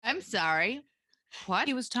I'm sorry. What?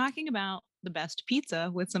 He was talking about the best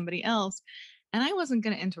pizza with somebody else, and I wasn't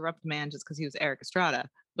going to interrupt the man just because he was Eric Estrada,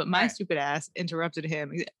 but my Right. stupid ass interrupted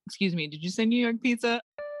him. Excuse me, did you say New York pizza?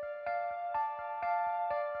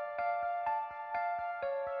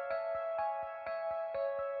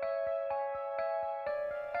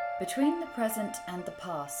 Between the present and the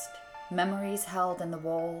past, memories held in the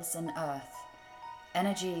walls and earth,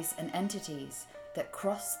 energies and entities that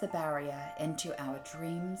cross the barrier into our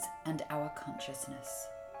dreams and our consciousness.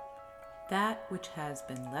 That which has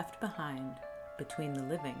been left behind between the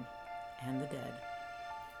living and the dead.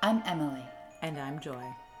 I'm Emily. And I'm Joy.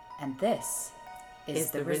 And this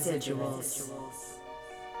is The Residuals.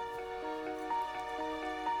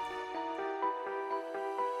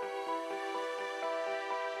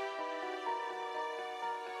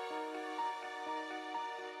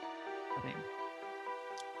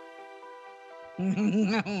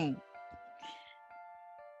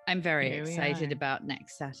 I'm very Here we excited are. about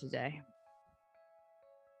next Saturday.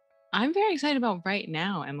 I'm very excited about right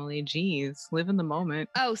now, Emily. Jeez, live in the moment.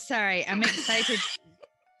 Oh, sorry. I'm excited.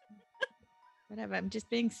 Whatever. I'm just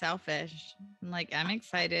being selfish. I'm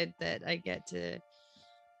excited that I get to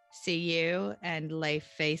see you and lay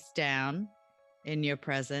face down in your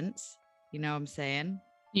presence. You know what I'm saying?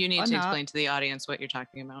 You need Or to not. explain to the audience what you're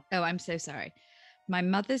talking about. Oh, I'm so sorry. My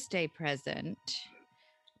Mother's Day present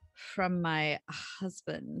from my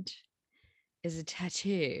husband is a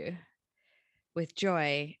tattoo with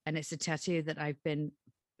Joy, and it's a tattoo that I've been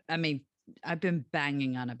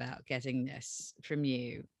banging on about getting this from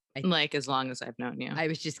you. As long as I've known you. I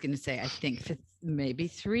was just going to say, I think for maybe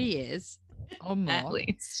 3 years or more. At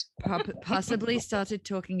least. Possibly started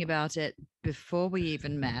talking about it before we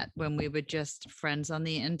even met, when we were just friends on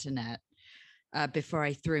the internet. Before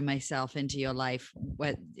I threw myself into your life,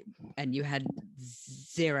 and you had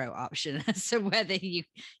zero option as to whether you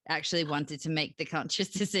actually wanted to make the conscious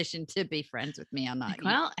decision to be friends with me or not.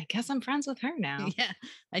 Well, I guess I'm friends with her now. Yeah,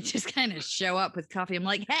 I just kind of show up with coffee. I'm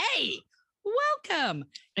like, hey, welcome.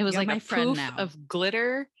 It was You're like my a friend poof now. of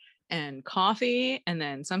glitter and coffee, and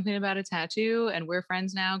then something about a tattoo, and we're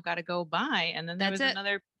friends now. Got to go by, and then there was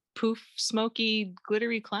another poof, smoky,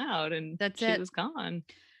 glittery cloud, and she was gone.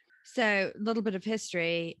 So, a little bit of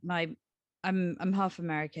history. I'm half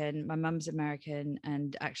American. My mum's American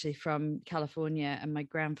and actually from California. And my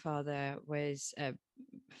grandfather was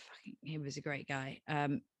he was a great guy.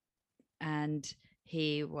 And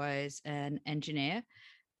he was an engineer,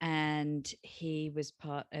 and he was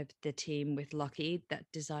part of the team with Lockheed that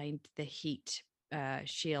designed the heat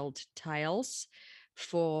shield tiles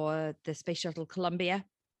for the Space Shuttle Columbia.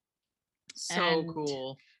 So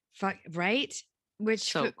cool. Right?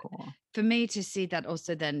 Which so cool for me to see that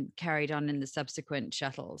also then carried on in the subsequent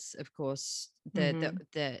shuttles. Of course,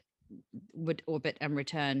 the would orbit and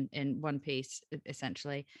return in one piece,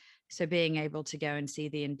 essentially. So being able to go and see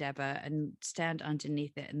the Endeavour and stand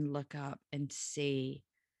underneath it and look up and see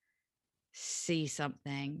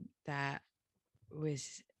something that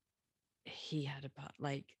was, he had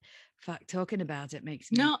fuck, talking about it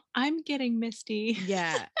makes me. No, I'm getting misty.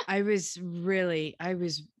 Yeah, I was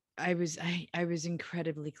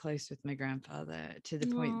incredibly close with my grandfather, to the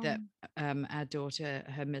point that our daughter,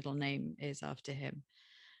 her middle name is after him.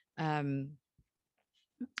 And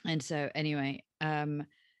so anyway,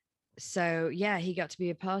 so yeah, he got to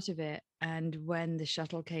be a part of it. And when the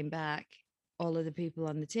shuttle came back, all of the people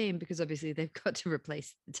on the team, because obviously they've got to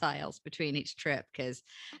replace the tiles between each trip, because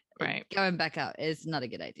going back out is not a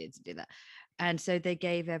good idea to do that. And so they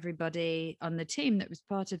gave everybody on the team that was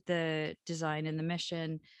part of the design and the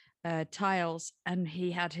mission tiles, and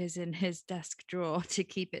he had his in his desk drawer to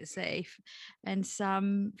keep it safe, and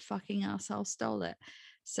some fucking asshole stole it.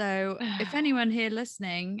 So if anyone here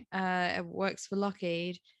listening works for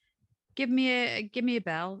Lockheed, give me a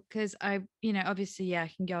bell, because obviously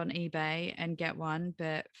I can go on eBay and get one,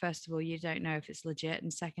 but first of all, you don't know if it's legit,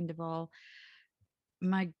 and second of all,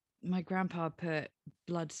 my grandpa put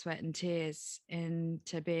blood, sweat and tears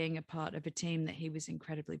into being a part of a team that he was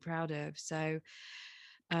incredibly proud of. So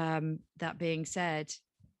that being said,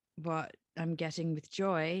 what I'm getting with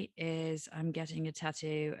Joy is I'm getting a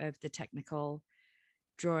tattoo of the technical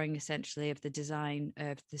drawing, essentially, of the design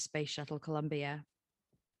of the Space Shuttle Columbia,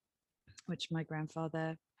 which my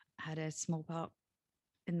grandfather had a small part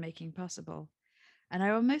in making possible. And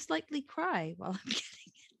I will most likely cry while I'm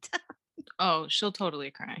getting it done. Oh, she'll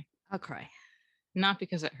totally cry. I'll cry. Not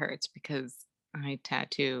because it hurts, because I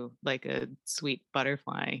tattoo like a sweet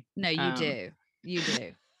butterfly. No, you do. You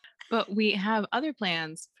do. But we have other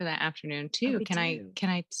plans for that afternoon too. Can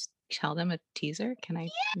I tell them a teaser? Can I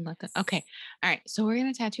let them? Yes. Okay. All right. So we're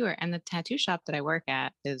going to tattoo her. And the tattoo shop that I work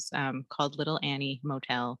at is called Little Annie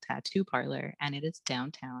Motel Tattoo Parlor. And it is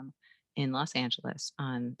downtown in Los Angeles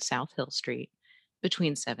on South Hill Street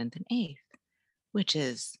between 7th and 8th, which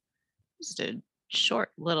is just a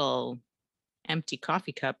short little empty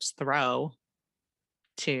coffee cups throw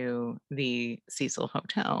to the Cecil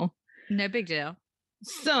Hotel. No big deal.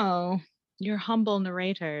 So your humble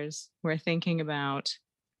narrators were thinking about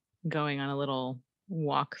going on a little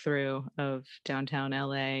walkthrough of downtown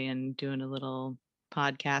LA and doing a little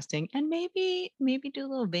podcasting, and maybe do a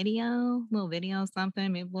little video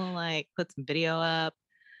something. Maybe we'll like put some video up,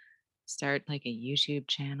 start like a YouTube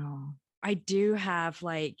channel. I do have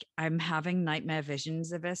like, I'm having nightmare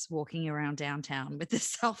visions of us walking around downtown with the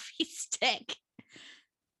selfie stick.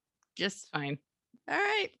 Just fine. All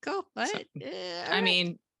right, cool. I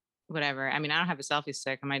mean, whatever. I mean, I don't have a selfie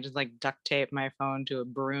stick. I might just like duct tape my phone to a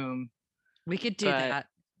broom. We could do that.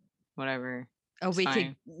 Whatever. Or we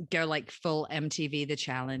could go like full MTV The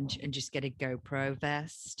Challenge and just get a GoPro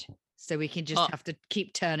vest. So we can just have to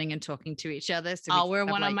keep turning and talking to each other. So I'll wear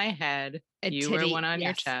one on my head. You wear one on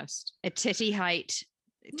your chest. A titty height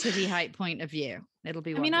point of view. It'll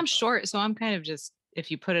be wonderful. I mean, I'm short, so I'm kind of just, if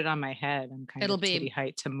you put it on my head, I'm kind of titty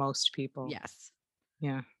height to most people. Yes.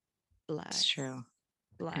 Yeah. Bless. It's true.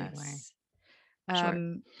 Bless.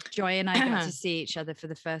 Anyway. Joy and I got to see each other for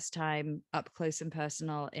the first time up close and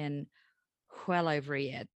personal in well over a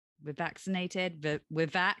year. We're vaccinated. We're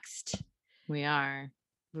vaxxed. We are.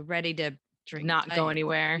 We're ready to drink. Not go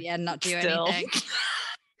anywhere. Yeah, not do anything.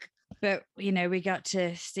 But, you know, we got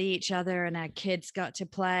to see each other and our kids got to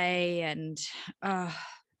play. And I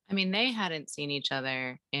mean, they hadn't seen each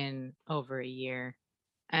other in over a year.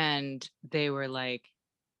 And they were like,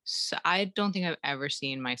 so I don't think I've ever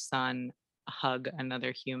seen my son hug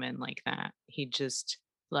another human like that. He just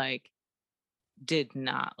like did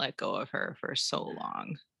not let go of her for so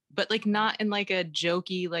long. But like not in like a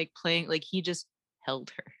jokey, like playing, like he just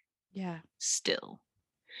held her. Yeah. Still.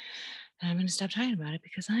 And I'm going to stop talking about it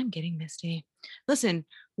because I'm getting misty. Listen,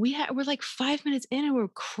 we're like 5 minutes in and we're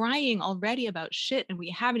crying already about shit. And we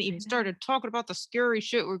haven't even started talking about the scary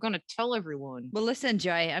shit we're going to tell everyone. Well, listen,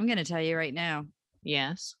 Joy, I'm going to tell you right now.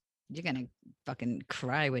 Yes. You're going to fucking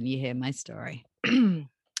cry when you hear my story. You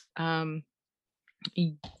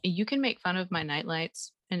can make fun of my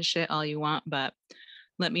nightlights and shit all you want, but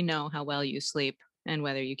let me know how well you sleep and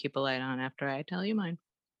whether you keep a light on after I tell you mine.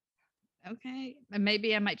 Okay. And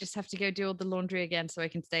maybe I might just have to go do all the laundry again so I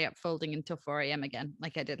can stay up folding until 4 a.m. again,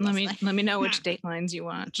 like I did last night. Let me know which Datelines you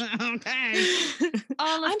watch. Okay.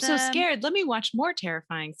 I'm so scared. Let me watch more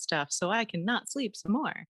terrifying stuff so I can not sleep some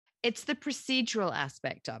more. It's the procedural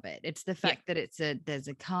aspect of it. It's the fact that there's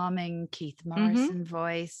a calming Keith Morrison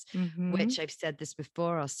voice, which I've said this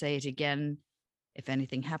before. I'll say it again. If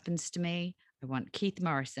anything happens to me, I want Keith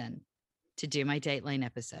Morrison to do my Dateline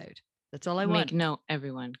episode. That's all I want. No,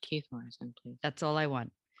 everyone, Keith Morrison, please. That's all I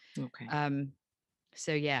want. Okay.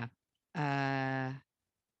 So yeah. I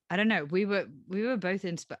don't know. We were both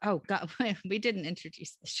inspired. Oh God, we didn't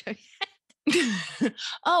introduce the show yet.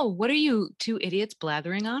 Oh, what are you two idiots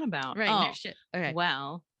blathering on about? Right. Oh, no shit. Okay.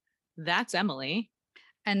 Well, that's Emily.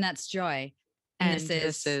 And that's Joy. And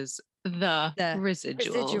this is the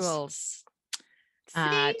Residuals.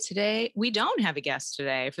 Today, we don't have a guest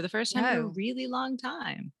today for the first time in a really long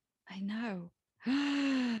time. I know.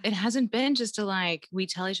 It hasn't been just a like, we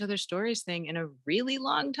tell each other stories thing in a really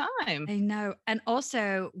long time. I know. And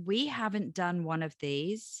also, we haven't done one of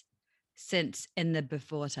these since in the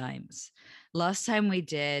before times. Last time we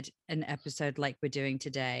did an episode like we're doing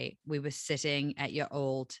today, we were sitting at your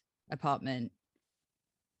old apartment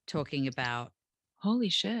talking about. Holy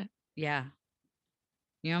shit. Yeah.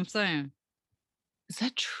 You know what I'm saying? Is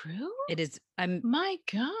that true? It is. My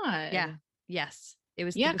God. Yeah. Yes. It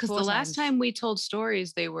was. Yeah. Because the last time we told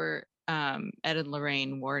stories, they were Ed and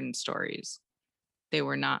Lorraine Warren stories. They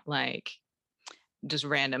were not like just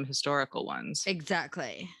random historical ones.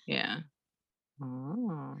 Exactly. Yeah.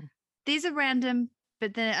 Oh. These are random,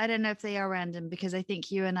 but then I don't know if they are random because I think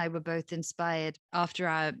you and I were both inspired after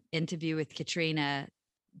our interview with Katrina,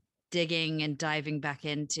 digging and diving back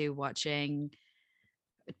into watching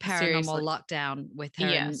Paranormal Lockdown with her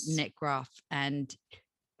and Nick Groff, and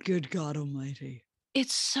good God Almighty.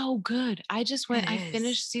 It's so good. I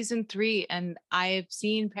finished season 3 and I've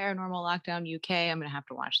seen Paranormal Lockdown UK. I'm going to have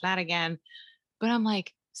to watch that again. But I'm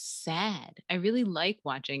like sad. I really like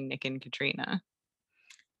watching Nick and Katrina.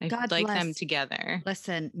 I like them together.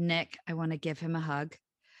 Listen, Nick, I want to give him a hug.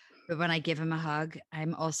 But when I give him a hug,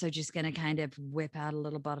 I'm also just going to kind of whip out a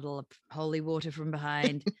little bottle of holy water from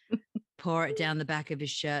behind, pour it down the back of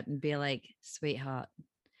his shirt and be like, sweetheart,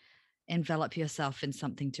 envelop yourself in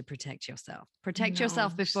something to protect yourself. Protect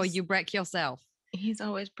yourself before you wreck yourself. He's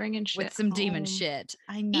always bringing shit with some home. demon shit.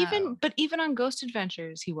 I know. Even on Ghost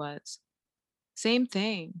Adventures, he was. Same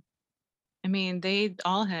thing. I mean, they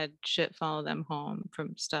all had shit follow them home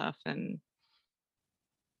from stuff, and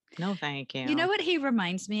no thank you. You know what he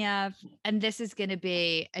reminds me of? And this is going to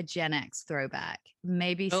be a Gen X throwback.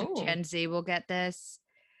 Maybe some Gen Z will get this.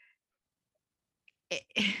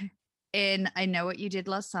 In I Know What You Did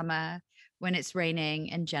Last Summer, when it's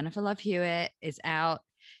raining and Jennifer Love Hewitt is out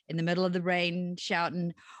in the middle of the rain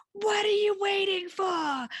shouting, "What are you waiting for?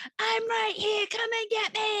 I'm right here. Come and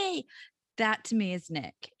get me." That to me is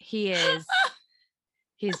Nick. He's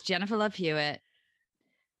Jennifer Love Hewitt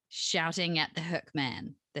shouting at the hook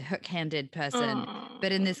man, the hook-handed person.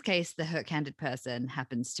 But in this case, the hook-handed person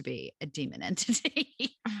happens to be a demon entity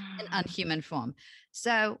in unhuman form.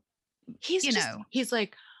 So he's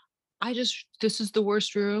like, this is the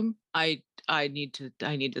worst room. I need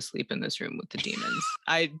to sleep in this room with the demons.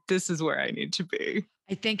 This is where I need to be.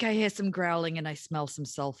 I think I hear some growling and I smell some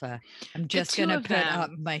sulfur. I'm just going to put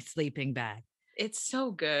up my sleeping bag. It's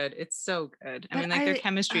so good. It's so good. I mean, like, their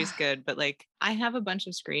chemistry is good, but like, I have a bunch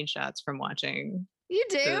of screenshots from watching. You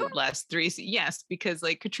do? The last three. Yes, because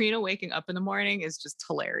like Katrina waking up in the morning is just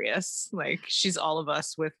hilarious. Like, she's all of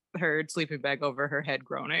us with her sleeping bag over her head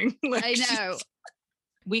groaning. Like, I know.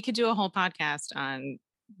 We could do a whole podcast on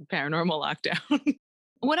paranormal lockdown.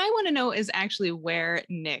 What I want to know is actually where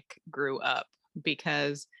Nick grew up,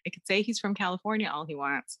 because I could say he's from California all he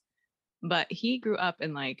wants, but he grew up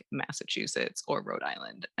in like Massachusetts or Rhode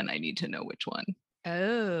Island, and I need to know which one.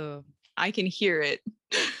 Oh. I can hear it.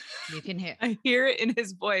 You can hear. I hear it in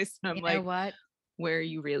his voice. And I'm you like, know what? Where are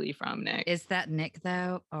you really from, Nick? Is that Nick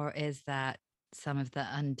though? Or is that some of the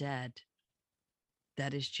undead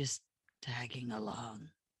that is just tagging along?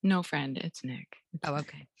 No, friend, it's Nick. Oh,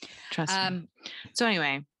 okay. Trust me. So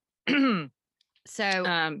anyway. Do you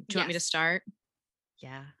want me to start?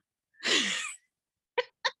 Yeah.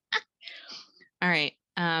 All right.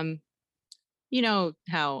 You know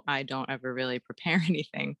how I don't ever really prepare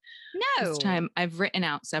anything. No. This time I've written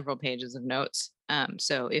out several pages of notes.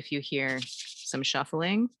 So if you hear some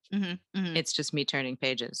shuffling, it's just me turning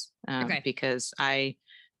pages. Because I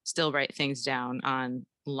still write things down on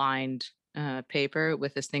lined paper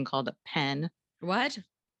with this thing called a pen. What?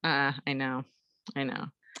 I know.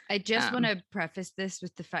 I just want to preface this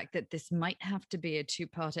with the fact that this might have to be a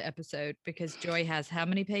two-part episode, because Joy has how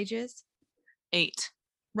many pages? 8.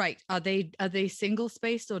 Right. Are they single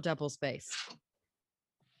spaced or double spaced?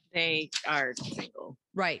 They are single.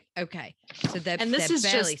 Right. Okay. So this is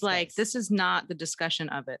just spaced. Like, this is not the discussion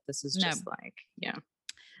of it. This is just like, yeah.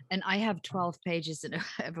 And I have 12 pages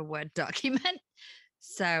of a Word document.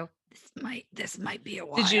 So this might be a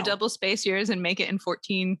while. Did you double space yours and make it in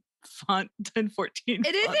 14 font and 14?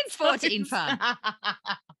 It is in 14 font.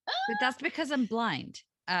 But that's because I'm blind.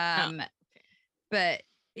 But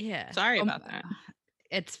yeah. Sorry about that.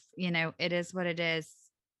 It's, it is what it is.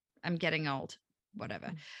 I'm getting old.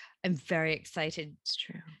 Whatever. I'm very excited. It's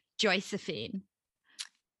true. Josephine.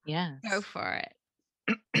 Yes. Go for it.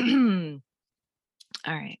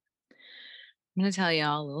 All right. I'm going to tell you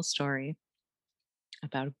all a little story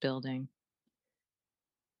about a building.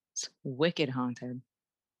 It's wicked haunted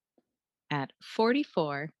at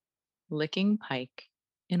 44 Licking Pike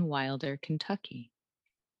in Wilder, Kentucky.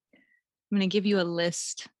 I'm going to give you a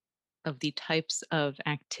list of the types of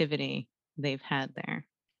activity they've had there.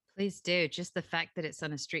 Please do. Just the fact that it's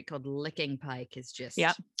on a street called Licking Pike is just.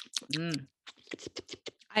 Yep.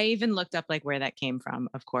 I even looked up like where that came from,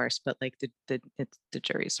 of course, but like the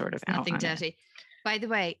jury's sort of out. Nothing dirty. It. By the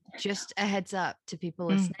way, just a heads up to people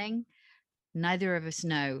listening. Neither of us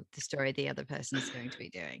know the story the other person is going to be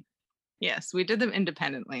doing. Yes, we did them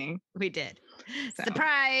independently. We did. So.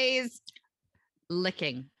 Surprise!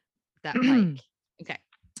 Licking that pike. Okay.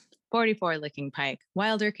 44 Licking Pike,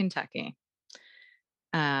 Wilder, Kentucky.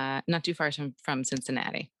 Not too far from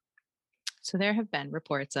Cincinnati. So there have been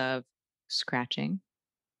reports of scratching,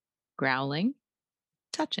 growling,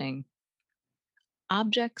 touching,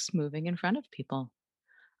 objects moving in front of people,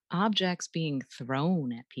 objects being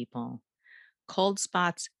thrown at people, cold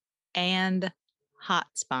spots and hot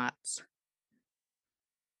spots,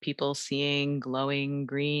 people seeing glowing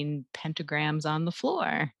green pentagrams on the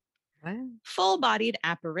floor, full-bodied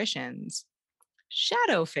apparitions,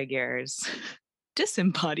 shadow figures,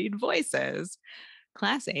 disembodied voices,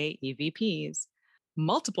 Class A EVPs.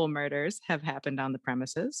 Multiple murders have happened on the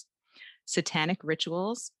premises. Satanic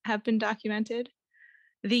rituals have been documented.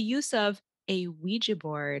 The use of a Ouija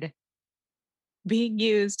board being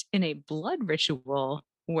used in a blood ritual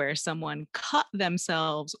where someone cut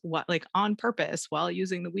themselves like on purpose while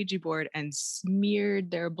using the Ouija board and smeared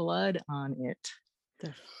their blood on it.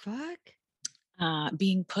 The fuck?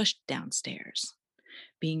 Being pushed downstairs,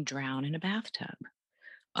 being drowned in a bathtub,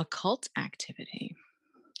 occult activity,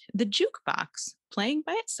 the jukebox playing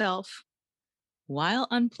by itself while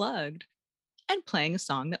unplugged, and playing a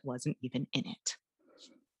song that wasn't even in it.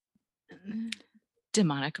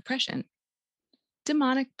 Demonic oppression,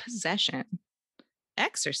 demonic possession,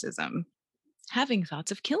 exorcism, having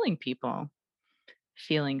thoughts of killing people,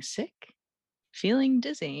 feeling sick, feeling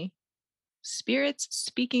dizzy, spirits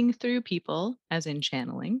speaking through people, as in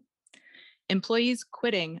channeling, employees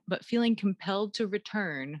quitting but feeling compelled to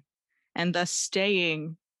return and thus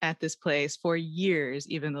staying at this place for years,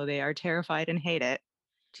 even though they are terrified and hate it.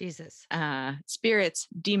 Jesus. Spirits,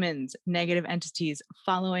 demons, negative entities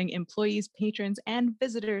following employees, patrons, and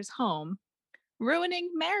visitors home, ruining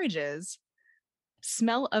marriages,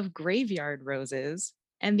 smell of graveyard roses,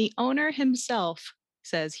 and the owner himself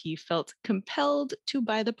says he felt compelled to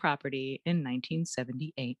buy the property in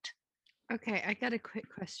 1978. Okay, I got a quick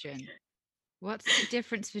question. What's the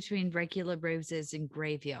difference between regular roses and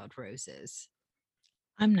graveyard roses?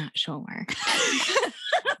 I'm not sure.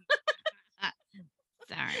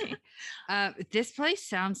 Sorry. This place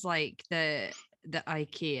sounds like the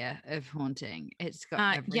IKEA of haunting. It's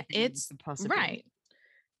got everything it's possible. Right.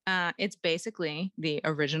 It's basically the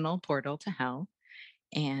original portal to hell.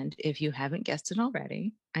 And if you haven't guessed it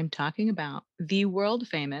already, I'm talking about the world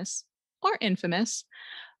famous or infamous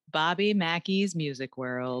Bobby Mackey's Music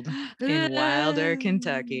World in Wilder,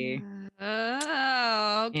 Kentucky.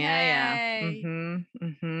 Oh, okay. Yeah.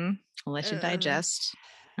 I'll let you digest.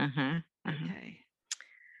 Okay.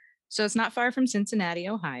 So it's not far from Cincinnati,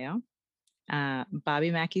 Ohio.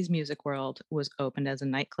 Bobby Mackey's Music World was opened as a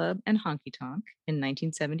nightclub and honky tonk in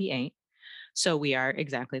 1978. So we are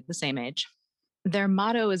exactly the same age. Their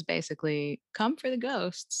motto is basically come for the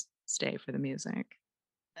ghosts, stay for the music.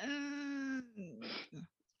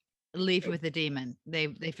 Leave with the demon. They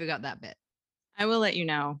forgot that bit. I will let you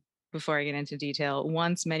know before I get into detail.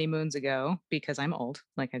 Once many moons ago, because I'm old,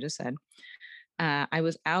 like I just said, I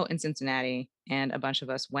was out in Cincinnati and a bunch of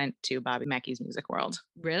us went to Bobby Mackey's Music World.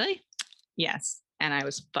 Really? Yes. And I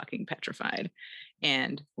was fucking petrified.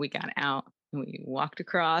 And we got out and we walked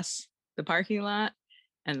across the parking lot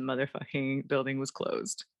and the motherfucking building was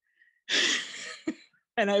closed.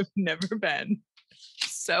 And I've never been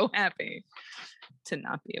so happy to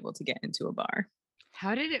not be able to get into a bar.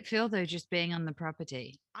 How did it feel though, just being on the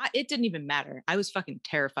property? It didn't even matter. I was fucking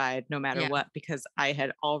terrified no matter what, because I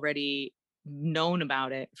had already known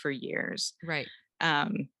about it for years. Right.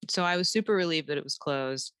 So I was super relieved that it was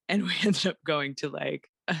closed, and we ended up going to like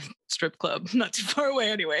a strip club not too far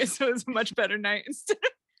away anyway. So it was a much better night instead of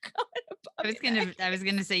I was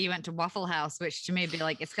gonna say you went to Waffle House, which to me would be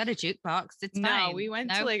like, it's got a jukebox. It's fine. No, we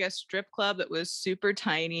went to like a strip club that was super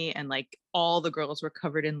tiny, and like all the girls were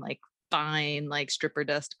covered in like fine like stripper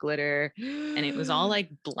dust glitter, and it was all like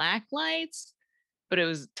black lights, but it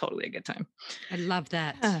was totally a good time. I love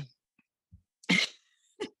that.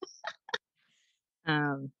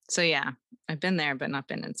 So yeah, I've been there but not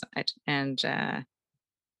been inside. And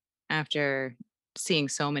after seeing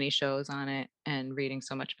so many shows on it and reading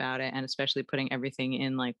so much about it, and especially putting everything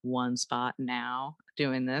in like one spot now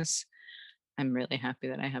doing this, I'm really happy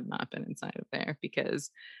that I have not been inside of there,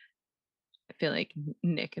 because I feel like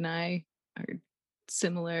Nick and I are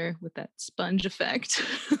similar with that sponge effect.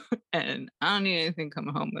 And I don't need anything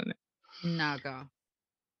coming home with it. No go.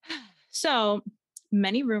 So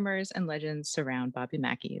many rumors and legends surround Bobby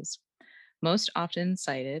Mackey's. Most often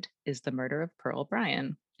cited is the murder of Pearl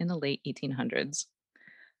Bryan in the late 1800s.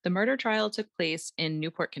 The murder trial took place in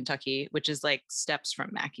Newport, Kentucky, which is like steps from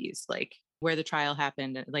Mackey's, like where the trial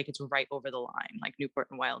happened. Like it's right over the line, like Newport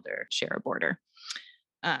and Wilder share a border.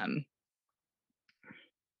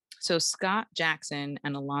 So Scott Jackson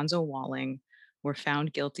and Alonzo Walling were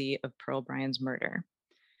found guilty of Pearl Bryan's murder.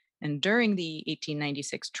 And during the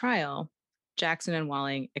 1896 trial, Jackson and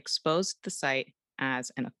Walling exposed the site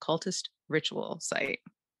as an occultist ritual site.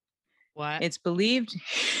 What? It's believed,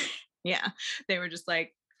 yeah, they were just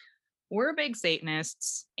like, we're big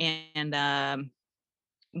Satanists, and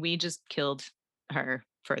we just killed her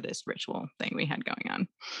for this ritual thing we had going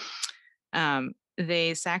on.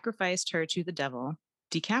 They sacrificed her to the devil,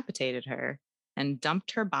 decapitated her, and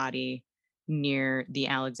dumped her body near the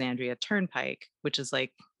Alexandria Turnpike, which is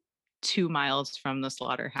like 2 miles from the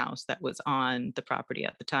slaughterhouse that was on the property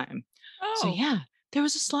at the time. Oh. So yeah, There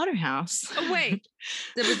was a slaughterhouse. Oh, wait.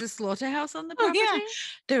 There was a slaughterhouse on the Oh, property? yeah.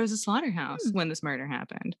 There was a slaughterhouse when this murder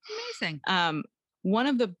happened. Amazing. One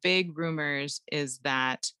of the big rumors is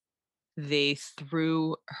that they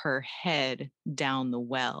threw her head down the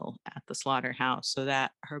well at the slaughterhouse so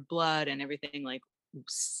that her blood and everything like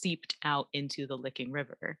seeped out into the Licking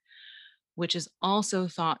River, which is also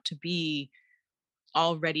thought to be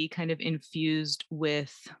already kind of infused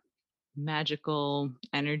with magical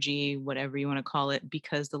energy, whatever you want to call it,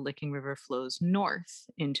 because the Licking River flows north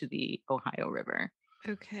into the Ohio River.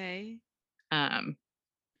 Okay. Um,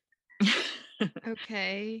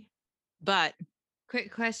 Okay. but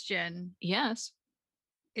Quick question. yes,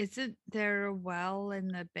 Isn't there a well in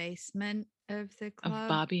the basement of the of club?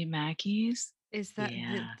 Bobby Mackey's. Is that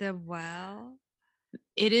Yeah. the well?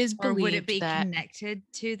 It is Or would it believed be that, connected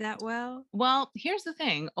to that well? well, here's the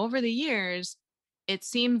thing. Over the years, it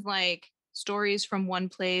seems like stories from one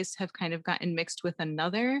place have kind of gotten mixed with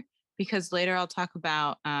another, because later I'll talk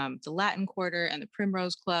about the Latin Quarter and the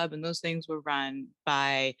Primrose Club, and those things were run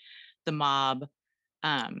by the mob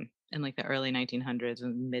in like the early 1900s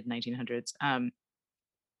and mid 1900s.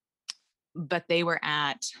 But they were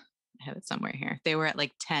at, I have it somewhere here, they were at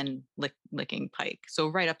like 10 Licking Pike, so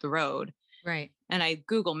right up the road. Right. And I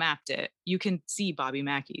Google mapped it. You can see Bobby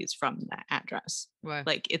Mackey's from that address. Wow.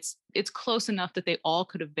 Like it's close enough that they all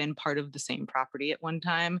could have been part of the same property at one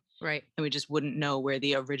time, Right. and we just wouldn't know where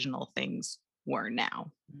the original things were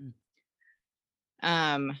now.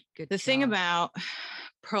 Good The thing job. about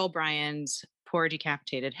Pearl Bryan's poor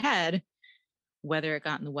decapitated head, whether it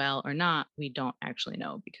got in the well or not, we don't actually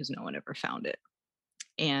know because no one ever found it.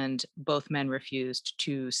 And both men refused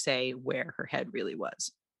to say where her head really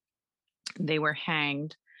was. They were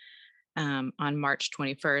hanged on March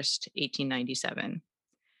 21st, 1897.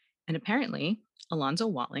 And apparently, Alonzo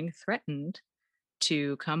Watling threatened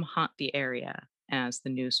to come haunt the area as the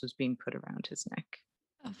noose was being put around his neck.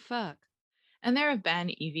 Oh, fuck. And there have been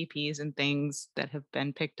EVPs and things that have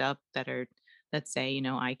been picked up that say, you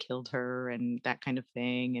know, I killed her and that kind of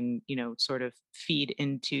thing, and, you know, sort of feed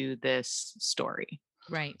into this story.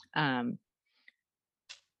 Right.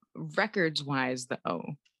 Records wise, though,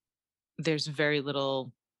 there's very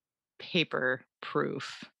little paper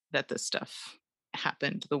proof that this stuff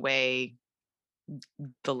happened the way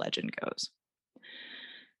the legend goes.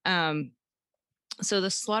 So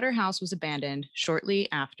the slaughterhouse was abandoned shortly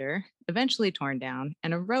after, eventually torn down,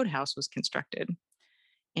 and a roadhouse was constructed.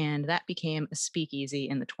 And that became a speakeasy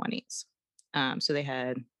in the 20s. So they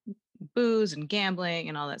had booze and gambling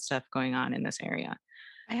and all that stuff going on in this area.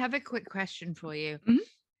 I have a quick question for you. Mhm.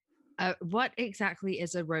 What exactly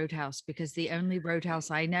is a roadhouse? Because the only roadhouse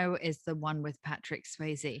I know is the one with Patrick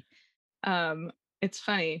Swayze. It's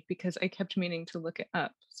funny because I kept meaning to look it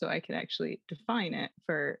up so I could actually define it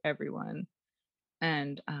for everyone.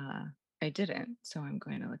 And I didn't. So I'm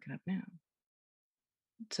going to look it up now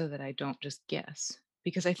so that I don't just guess,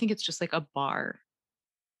 because I think it's just like a bar.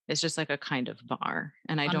 It's just like a kind of bar.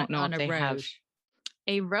 And I don't know if they have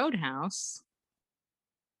a roadhouse.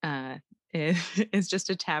 Is just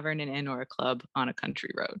a tavern, an inn, or a club on a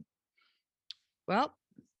country road. Well,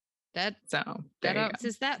 that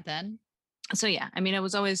answers that then. So yeah, I mean, it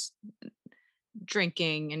was always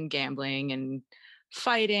drinking and gambling and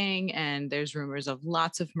fighting, and there's rumors of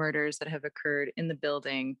lots of murders that have occurred in the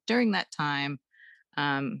building during that time.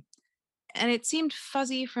 And it seemed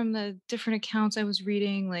fuzzy from the different accounts I was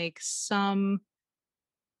reading. Like some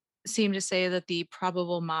seem to say that the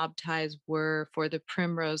probable mob ties were for the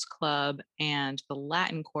Primrose Club and the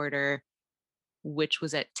Latin Quarter, which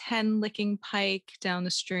was at 10 Licking Pike down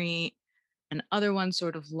the street. And other ones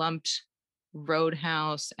sort of lumped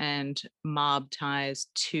Roadhouse and mob ties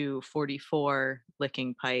to 44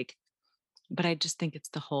 Licking Pike. But I just think it's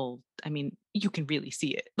the whole, I mean, you can really see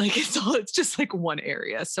it. Like it's just like one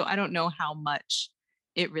area. So I don't know how much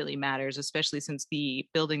it really matters, especially since the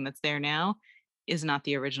building that's there now is not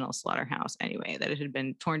the original slaughterhouse anyway, that it had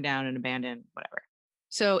been torn down and abandoned, whatever.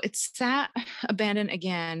 So it sat abandoned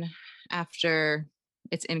again after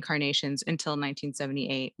its incarnations until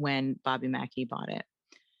 1978 when Bobby Mackey bought it.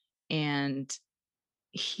 And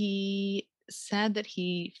he said that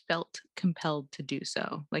he felt compelled to do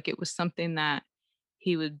so. Like it was something that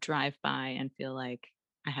he would drive by and feel like,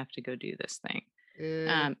 I have to go do this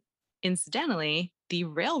thing. Incidentally, the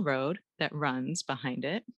railroad that runs behind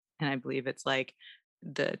it, and I believe it's like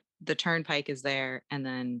the turnpike is there, and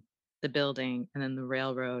then the building, and then the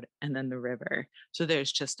railroad, and then the river. So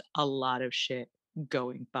there's just a lot of shit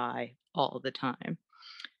going by all the time.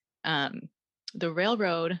 The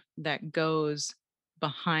railroad that goes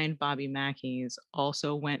behind Bobby Mackey's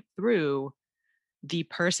also went through the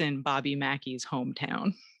person Bobby Mackey's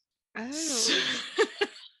hometown. Oh.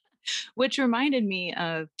 Which reminded me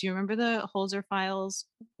of, do you remember the Holzer files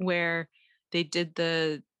where they did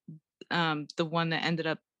the one that ended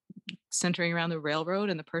up centering around the railroad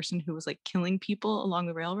and the person who was like killing people along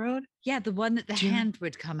the railroad? Yeah, the one that the Do you hand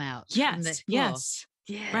would come out from the Yes, floor. yes.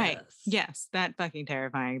 Right. Yes. Yes, that fucking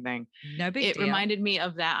terrifying thing. No big It deal. reminded me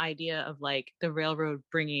of that idea of like the railroad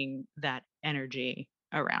bringing that energy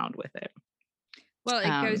around with it. Well,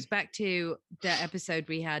 it goes back to the episode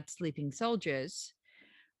we had, Sleeping Soldiers,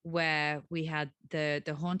 where we had the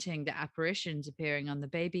haunting, the apparitions appearing on the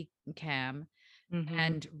baby cam,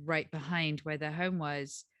 and right behind where their home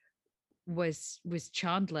was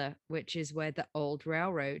Chandler, which is where the old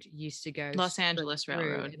railroad used to go. Los Angeles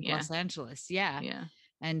Railroad. In Los Angeles. Yeah.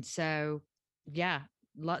 And so, yeah,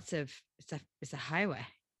 lots of, it's a highway.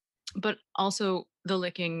 But also the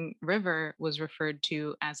Licking River was referred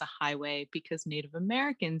to as a highway because Native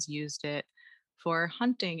Americans used it for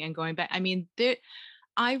hunting and going back. I mean,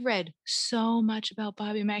 I read so much about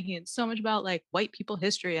Bobby Mackey and so much about like white people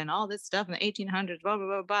history and all this stuff in the 1800s, blah, blah,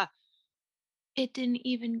 blah, blah. It didn't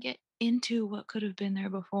even get into what could have been there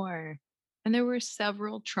before. And there were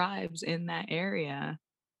several tribes in that area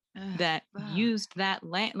that used that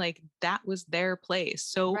land. Like that was their place.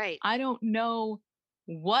 So I don't know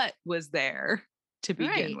what was there to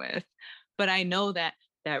begin with, but I know that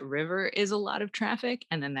that river is a lot of traffic,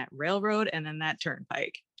 and then that railroad, and then that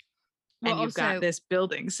turnpike. Well, and you've got this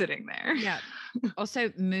building sitting there. Yeah.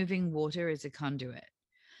 Also, moving water is a conduit.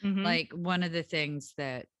 Like one of the things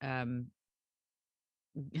that,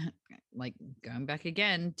 like going back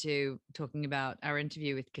again to talking about our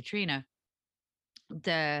interview with Katrina,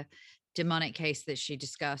 the demonic case that she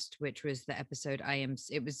discussed, which was the episode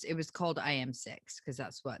it was called IM6 because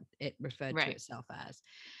that's what it referred to itself as.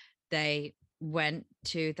 They went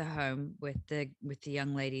to the home with the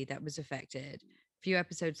young lady that was affected. A few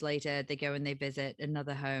episodes later, they go and they visit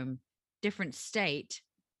another home, different state.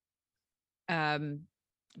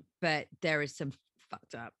 But there is some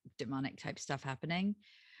fucked up demonic type stuff happening.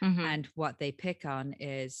 And what they pick on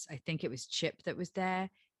is, I think it was Chip that was there.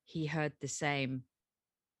 He heard the same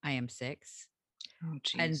IM6. Oh,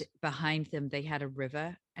 geez. And behind them, they had a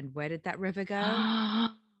river. And where did that river go?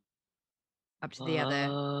 Up to the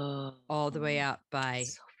other, all the way up by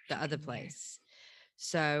the other place.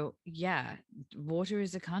 So yeah, water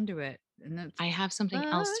is a conduit. And I have something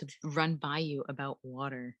else to run by you about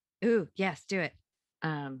water. Ooh, yes, do it.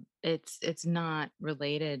 It's not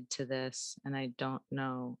related to this, and I don't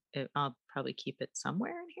know. I'll probably keep it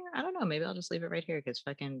somewhere in here. I don't know. Maybe I'll just leave it right here because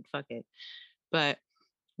fucking fuck it. But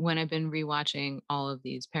when I've been rewatching all of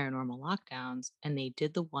these paranormal lockdowns, and they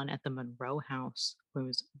did the one at the Monroe house where it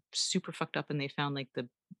was super fucked up, and they found like the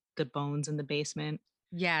bones in the basement.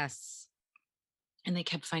 Yes. And they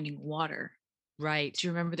kept finding water. Right. Do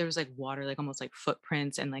you remember there was like water, like almost like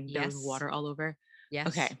footprints, and like there was water all over? Yes.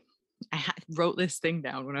 Okay. I wrote this thing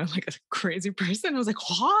down when I was like a crazy person. I was like,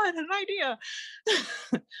 what an idea.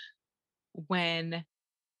 When,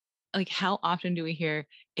 like, how often do we hear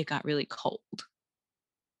it got really cold?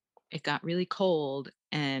 It got really cold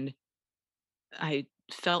and I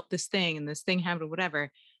felt this thing and this thing happened, whatever.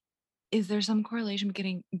 Is there some correlation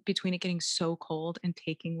between it getting so cold and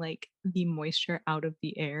taking like the moisture out of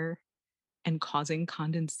the air and causing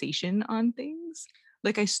condensation on things?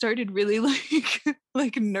 Like I started really like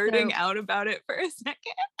nerding out about it for a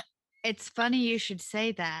second. It's funny you should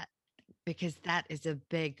say that because that is a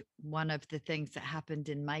big one of the things that happened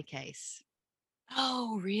in my case.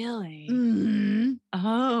 Oh, really? Mm-hmm.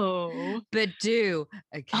 Oh. But oh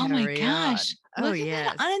my gosh. On. Look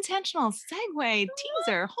at the unintentional segue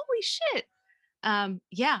teaser. Holy shit.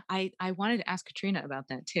 Yeah, I wanted to ask Katrina about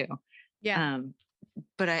that too. Yeah.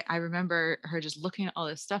 But I remember her just looking at all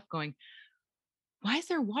this stuff going, why is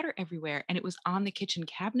there water everywhere? And it was on the kitchen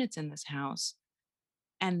cabinets in this house.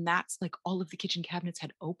 And that's like all of the kitchen cabinets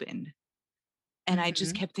had opened. And I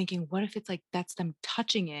just kept thinking, what if it's like, that's them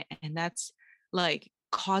touching it. And that's like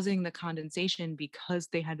causing the condensation because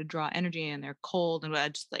they had to draw energy and they're cold. And I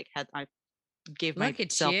just like I gave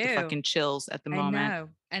myself the fucking chills at the moment. I know.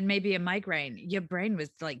 And maybe a migraine. Your brain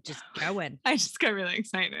was like just going. I just got really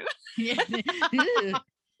excited. Yeah.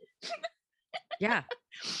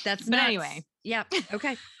 That's but nuts. Anyway. Yeah.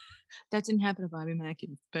 Okay. That didn't happen to Bobby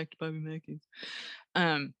Mackey. Back to Bobby Mackey.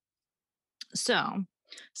 So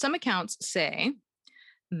some accounts say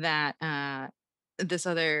that this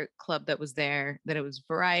other club that was there, that it was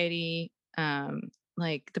variety,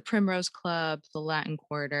 like the Primrose Club, the Latin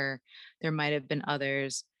Quarter. There might have been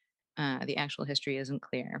others. The actual history isn't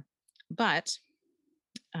clear. But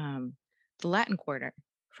the Latin Quarter,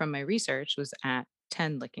 from my research, was at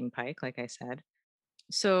 10 licking pike, like I said.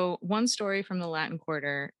 So, one story from the Latin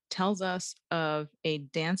Quarter tells us of a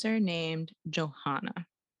dancer named Johanna,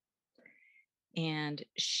 and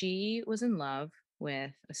she was in love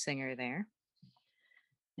with a singer there,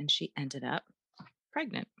 and she ended up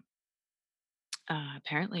pregnant.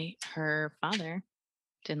 Apparently, her father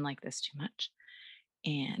didn't like this too much,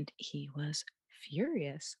 and he was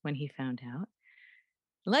furious when he found out.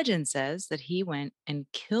 Legend says that he went and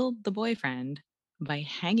killed the boyfriend by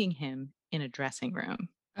hanging him in a dressing room.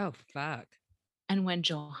 Oh, fuck. And when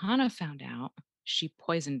Johanna found out, she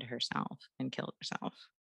poisoned herself and killed herself.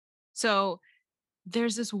 So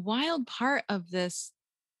there's this wild part of this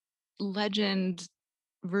legend,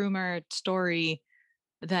 rumor, story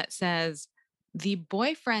that says the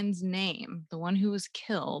boyfriend's name, the one who was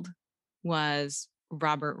killed, was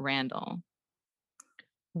Robert Randall.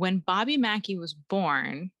 When Bobby Mackey was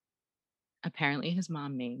born, apparently his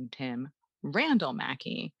mom named him Randall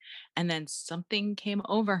Mackey. And then something came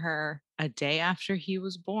over her a day after he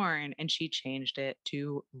was born and she changed it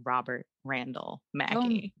to Robert Randall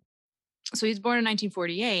Mackey. So he's born in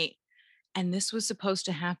 1948. And this was supposed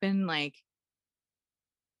to happen like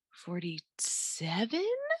 47?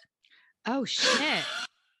 Oh, shit.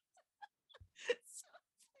 So it's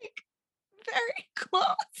like very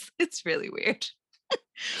close. It's really weird.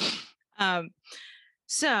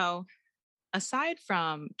 So aside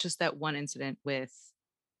from just that one incident with,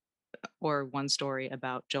 or one story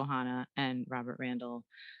about Johanna and Robert Randall,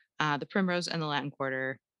 the Primrose and the Latin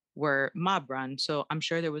Quarter were mob run. So I'm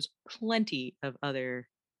sure there was plenty of other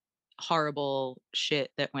horrible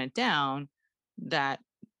shit that went down that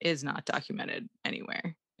is not documented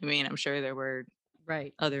anywhere. I mean, I'm sure there were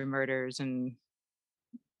Right. other murders and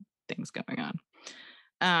things going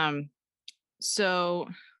on. So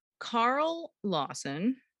Carl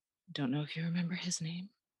Lawson, don't know if you remember his name.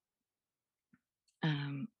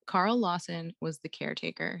 Carl Lawson was the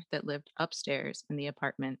caretaker that lived upstairs in the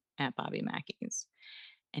apartment at Bobby Mackey's.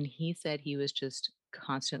 And he said he was just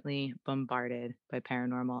constantly bombarded by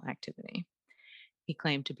paranormal activity. He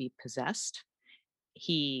claimed to be possessed.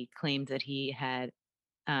 He claimed that he had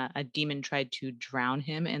a demon tried to drown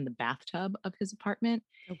him in the bathtub of his apartment.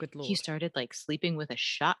 Oh, good Lord. He started like sleeping with a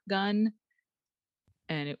shotgun.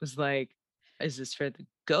 And it was like, is this for the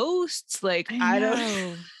ghosts? Like, I don't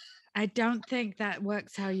know. I don't think that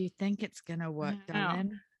works how you think it's going to work, I don't know.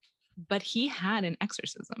 darling. But he had an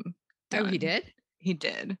exorcism done. Oh, he did? He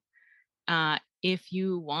did. If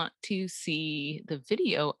you want to see the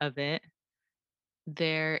video of it,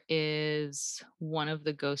 there is one of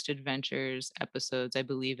the Ghost Adventures episodes. I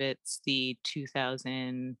believe it's the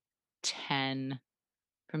 2010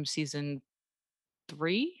 from season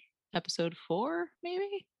 3, episode 4,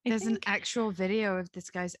 maybe. There's an actual video of this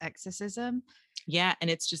guy's exorcism. Yeah, and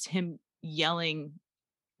it's just him yelling,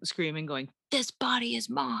 screaming, going, "This body is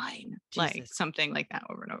mine!" Jesus. Like something like that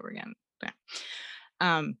over and over again. Yeah.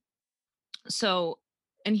 So,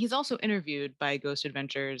 and he's also interviewed by Ghost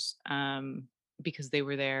Adventures because they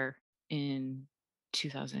were there in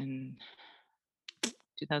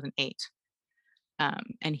 2008.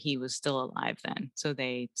 And he was still alive then. So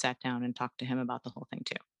they sat down and talked to him about the whole thing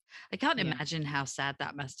too. I can't imagine how sad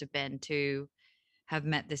that must have been to have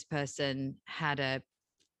met this person, had a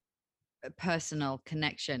personal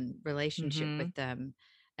connection, relationship with them,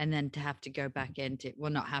 and then to have to go back into,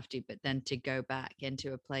 well, not have to, but then to go back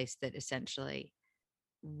into a place that essentially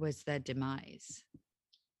was their demise.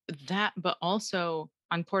 That, but also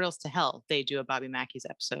on Portals to Hell, they do a Bobby Mackey's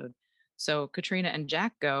episode. So Katrina and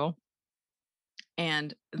Jack go,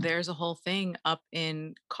 and there's a whole thing up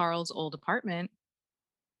in Carl's old apartment,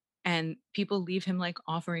 and people leave him like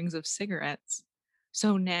offerings of cigarettes.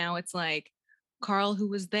 So now it's like Carl, who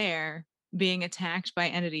was there being attacked by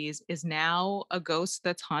entities, is now a ghost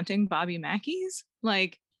that's haunting Bobby Mackey's.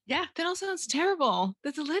 Like, yeah, that all sounds terrible.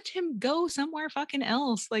 Let's let him go somewhere fucking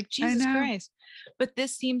else. Like, Jesus Christ. But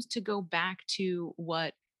this seems to go back to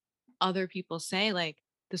what other people say, like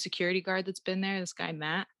the security guard that's been there, this guy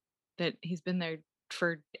Matt, that he's been there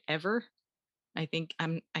forever. I think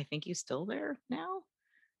he's still there now.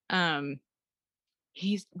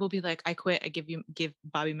 He's will be like, I quit, I give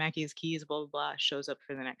Bobby Mackey his keys, blah blah blah, shows up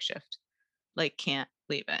for the next shift, like can't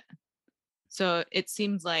leave it. So it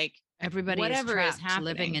seems like everybody whatever is trapped, is happening,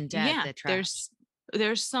 living and dead. yeah, They're trapped.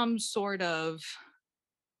 There's some sort of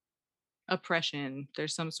oppression,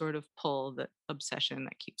 there's some sort of pull, that obsession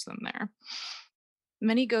that keeps them there.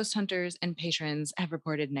 Many ghost hunters and patrons have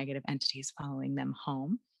reported negative entities following them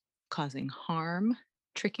home, causing harm,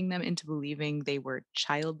 tricking them into believing they were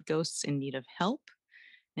child ghosts in need of help,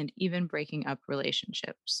 and even breaking up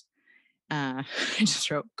relationships. I just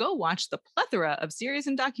wrote, go watch the plethora of series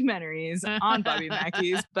and documentaries on Bobby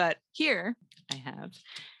Mackey's. But here I have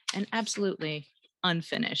an absolutely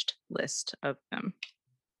unfinished list of them.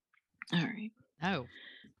 All right. Oh,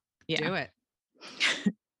 Yeah. do it.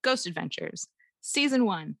 Ghost Adventures, Season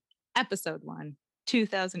 1, Episode 1,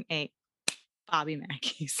 2008, Bobby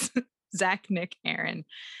Mackey's, Zach, Nick, Aaron.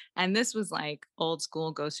 And this was like old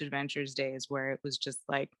school Ghost Adventures days where it was just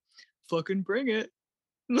like, fucking bring it.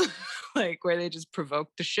 Like where they just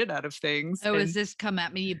provoked the shit out of things. Oh, is this come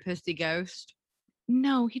at me, you pussy ghost?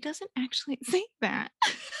 No, he doesn't actually say that.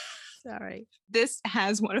 Sorry. This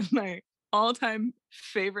has one of my all-time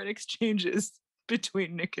favorite exchanges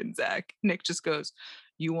between Nick and Zach. Nick just goes,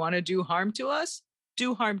 you want to do harm to us?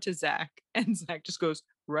 Do harm to Zach. And Zach just goes,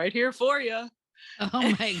 right here for you.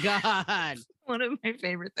 Oh my God. One of my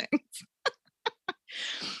favorite things.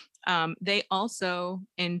 They also,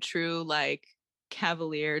 in true like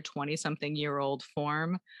cavalier 20-something-year-old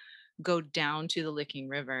form, go down to the Licking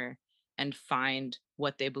River and find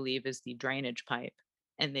what they believe is the drainage pipe.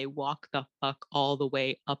 And they walk the fuck all the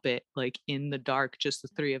way up it, like in the dark, just the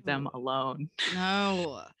three of them alone.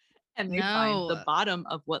 No. And they find the bottom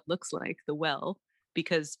of what looks like the well,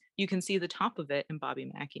 because you can see the top of it in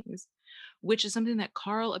Bobby Mackey's, which is something that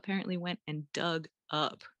Carl apparently went and dug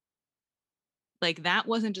up. Like that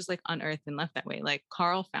wasn't just like unearthed and left that way. Like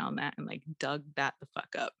Carl found that and like dug that the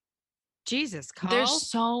fuck up. Jesus, Carl. There's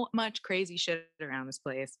so much crazy shit around this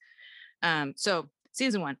place. So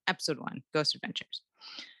Season 1, Episode 1, Ghost Adventures.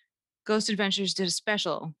 Ghost Adventures did a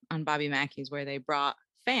special on Bobby Mackey's where they brought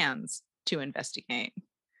fans to investigate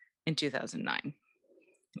in 2009.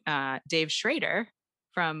 Dave Schrader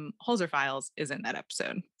from Holzer Files is in that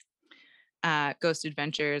episode. Ghost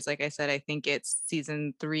Adventures, like I said, I think it's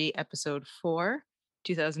Season 3, Episode 4,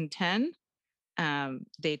 2010.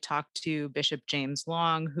 They talked to Bishop James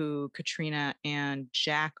Long, who Katrina and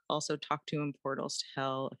Jack also talked to in Portals to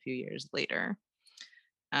Hell a few years later.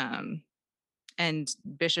 And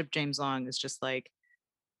Bishop James Long is just like,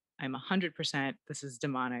 I'm 100%, this is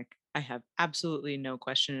demonic. I have absolutely no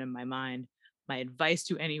question in my mind. My advice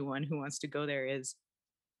to anyone who wants to go there is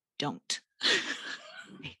don't.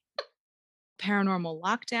 Paranormal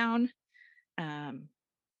Lockdown.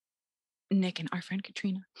 Nick and our friend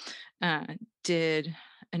Katrina did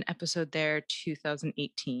an episode there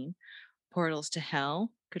 2018. Portals to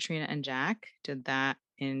Hell, Katrina and Jack did that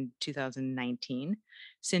in 2019.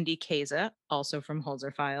 Cindy Kaza, also from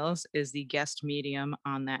Holzer Files, is the guest medium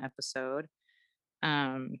on that episode.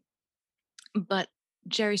 But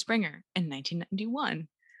Jerry Springer in 1991.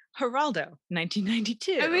 Geraldo,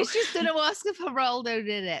 1992. I was just going to ask if Geraldo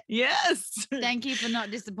did it. Yes. Thank you for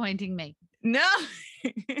not disappointing me. No.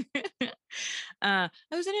 I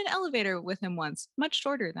was in an elevator with him once, much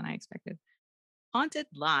shorter than I expected. Haunted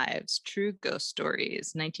Lives, True Ghost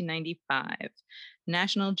Stories, 1995.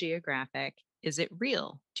 National Geographic, Is It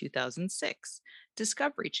Real, 2006.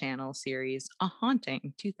 Discovery Channel series, A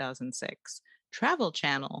Haunting, 2006. Travel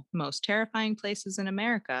Channel, Most Terrifying Places in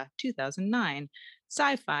America, 2009.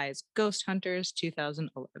 Sci-Fi's Ghost Hunters,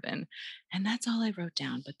 2011. And that's all I wrote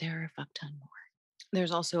down, but there are a fuck ton more.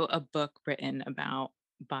 There's also a book written about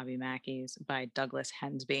Bobby Mackey's by Douglas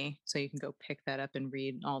Hensby. So you can go pick that up and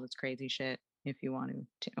read all this crazy shit if you want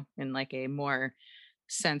to, in like a more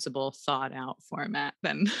sensible, thought out format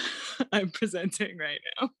than I'm presenting right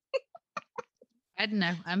now. I don't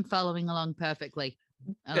know. I'm following along perfectly.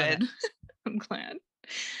 Good. I'm glad.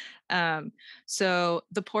 So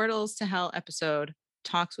the Portals to Hell episode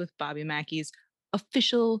talks with Bobby Mackey's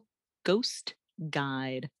official ghost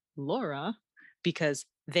guide, Laura, because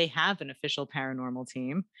they have an official paranormal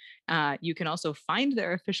team. You can also find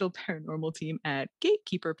their official paranormal team at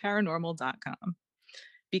gatekeeperparanormal.com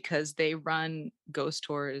because they run ghost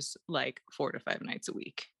tours like 4 to 5 nights a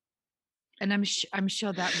week. And I'm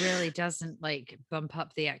sure that really doesn't like bump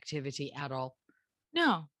up the activity at all.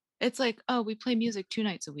 No, it's like, oh, we play music 2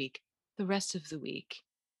 nights a week. The rest of the week,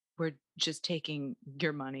 we're just taking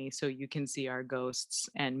your money so you can see our ghosts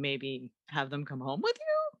and maybe have them come home with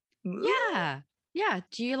you. Yeah. Yeah.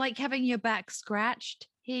 Do you like having your back scratched?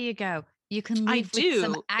 Here you go. You can I leave with do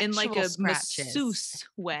some actual in like a scratches. masseuse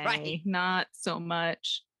way, Right. not so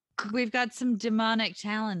much. We've got some demonic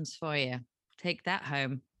talons for you. Take that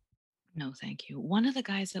home. No, thank you. One of the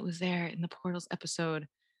guys that was there in the Portals episode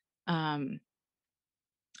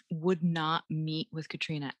would not meet with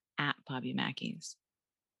Katrina at Bobby Mackey's.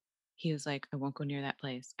 He was like, I won't go near that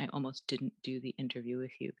place. I almost didn't do the interview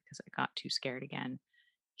with you because I got too scared again.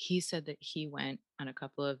 He said that he went on a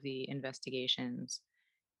couple of the investigations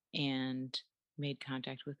and made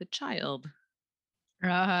contact with a child.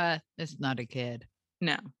 It's not a kid.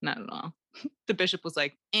 No, not at all. The bishop was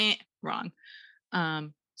like, wrong.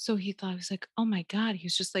 So he thought, he was like, oh my God. He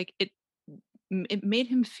was just like, it made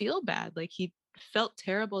him feel bad. Like he felt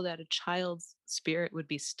terrible that a child's spirit would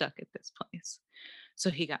be stuck at this place. So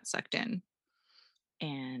he got sucked in,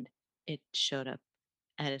 and it showed up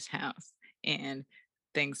at his house, and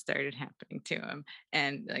things started happening to him.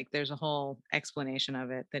 And like there's a whole explanation of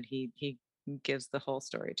it that he gives the whole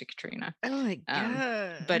story to Katrina. Oh my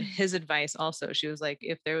But God. his advice also, she was like,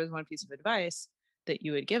 if there was one piece of advice that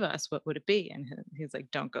you would give us, what would it be? And he's like,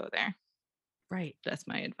 don't go there. Right. That's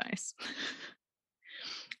my advice.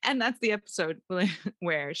 And that's the episode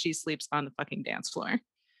where she sleeps on the fucking dance floor.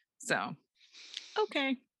 So,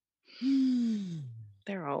 okay.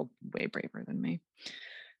 They're all way braver than me.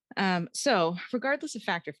 So, regardless of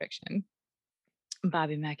fact or fiction,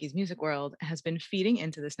 Bobby Mackey's music world has been feeding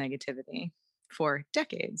into this negativity for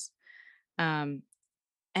decades. And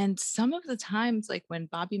some of the times, like when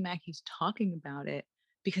Bobby Mackey's talking about it,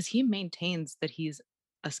 because he maintains that he's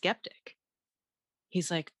a skeptic, he's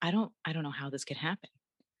like, I don't know how this could happen.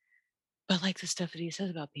 But like the stuff that he says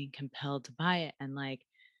about being compelled to buy it, and like,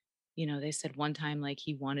 they said one time like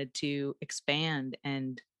he wanted to expand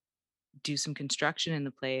and do some construction in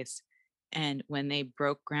the place, and when they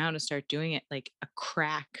broke ground to start doing it, like a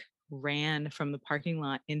crack ran from the parking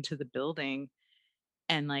lot into the building,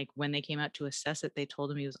 and like when they came out to assess it, they told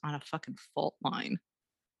him he was on a fucking fault line.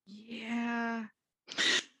 Yeah.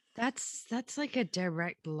 That's like a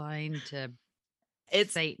direct line to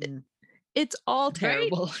It's Satan. It's all Right?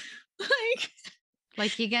 terrible.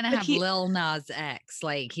 Like you're gonna But have Lil Nas X,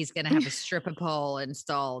 like he's gonna have a stripper pole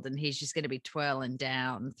installed, and he's just gonna be twirling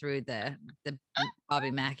down through the Bobby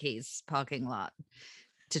Mackey's parking lot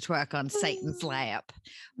to twerk on Satan's lap,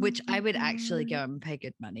 which I would actually go and pay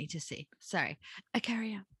good money to see. Sorry, I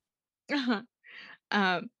carry on.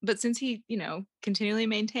 But since he, continually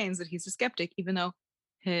maintains that he's a skeptic, even though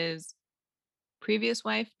his previous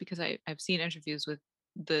wife, because I've seen interviews with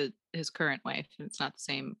his current wife, and it's not the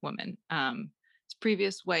same woman. His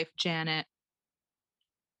previous wife, Janet,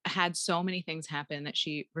 had so many things happen that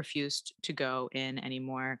she refused to go in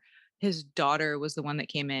anymore. His daughter was the one that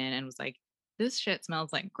came in and was like, this shit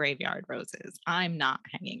smells like graveyard roses. I'm not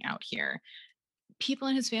hanging out here. People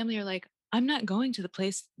in his family are like, I'm not going to the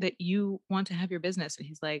place that you want to have your business. And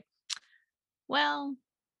he's like, well,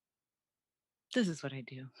 this is what I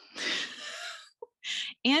do.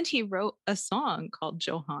 And he wrote a song called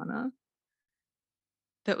Johanna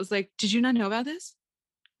that was like, did you not know about this?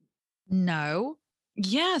 No.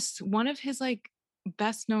 Yes. One of his like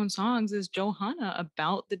best known songs is Johanna,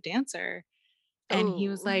 about the dancer. And he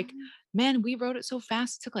was like, man, we wrote it so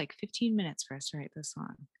fast. It took like 15 minutes for us to write this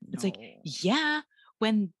song. It's like, yeah,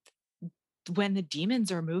 when the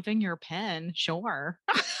demons are moving your pen, sure.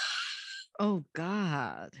 Oh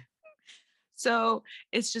God. So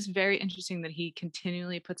it's just very interesting that he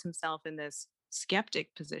continually puts himself in this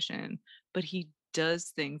skeptic position, but he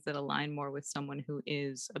does things that align more with someone who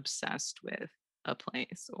is obsessed with a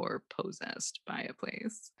place or possessed by a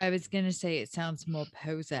place. I was gonna say it sounds more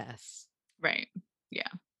possessed. Right. Yeah.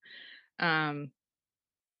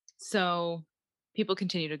 So people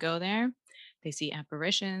continue to go there. They see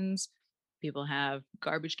apparitions. People have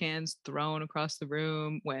garbage cans thrown across the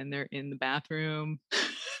room when they're in the bathroom.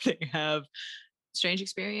 They have strange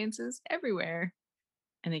experiences everywhere.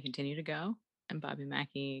 And they continue to go. And Bobby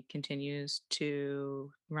Mackey continues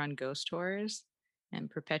to run ghost tours and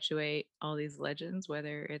perpetuate all these legends,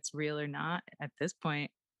 whether it's real or not. At this point,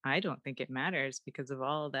 I don't think it matters, because of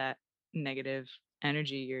all that negative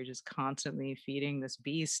energy you're just constantly feeding this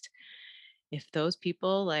beast. If those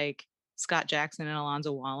people like Scott Jackson and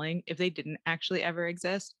Alonzo Walling, if they didn't actually ever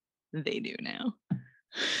exist, they do now.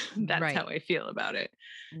 That's how I feel about it.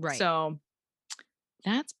 Right. So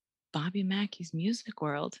that's Bobby Mackey's music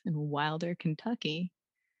world in Wilder, Kentucky.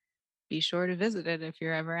 Be sure to visit it if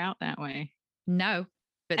you're ever out that way. No.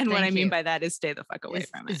 But and what I mean by that is stay the fuck away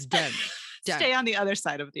from it. It's done. Stay on the other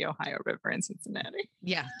side of the Ohio River in Cincinnati.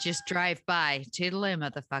 Yeah, just drive by. Toodle-Loo,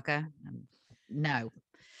 motherfucker. No.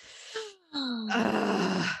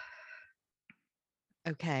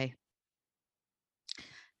 Okay.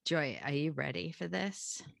 Joy, are you ready for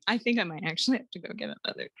this? I think I might actually have to go get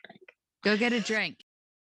another drink. Go get a drink.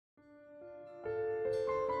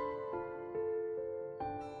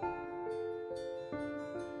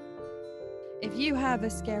 If you have a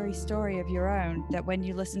scary story of your own that when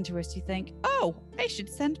you listen to us, you think, oh, I should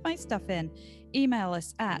send my stuff in, email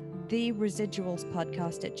us at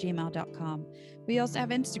theresidualspodcast@gmail.com. We also have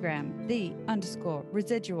Instagram,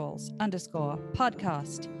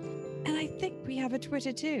 _residuals_podcast. And I think we have a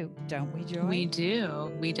Twitter too, don't we, Joy? We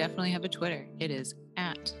do. We definitely have a Twitter. It is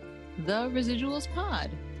at The Residuals Pod.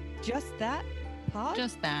 Just that pod?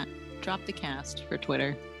 Just that. Drop the cast for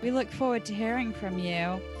Twitter. We look forward to hearing from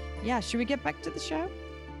you. Yeah, should we get back to the show?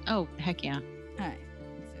 Oh, heck yeah. All right.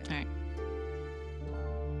 All right.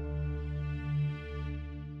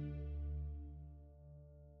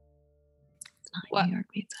 It's not What? New York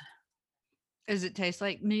pizza. Does it taste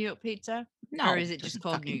like New York pizza? No. Or is it just doesn't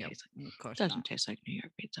called New fucking York? taste like- Of course doesn't not. taste like New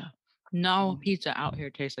York pizza. No pizza out here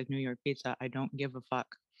tastes like New York pizza. I don't give a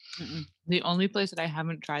fuck. Mm-mm. The only place that I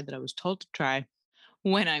haven't tried that I was told to try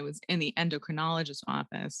when I was in the endocrinologist's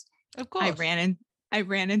office, Of course. I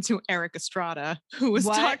ran into Eric Estrada, who was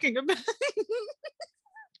What? talking about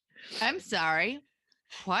I'm sorry.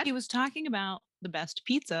 What? he was talking about the best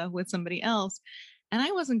pizza with somebody else. And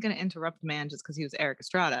I wasn't going to interrupt the man just because he was Eric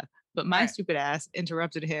Estrada. But my Right. stupid ass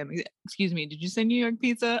interrupted him. Excuse me, did you say New York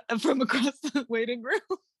pizza from across the waiting room?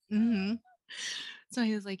 Mm-hmm. So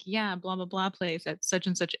he was like, yeah, blah, blah, blah place at such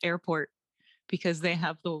and such airport because they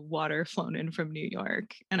have the water flown in from New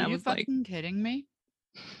York. And Are I you was like, fucking kidding me?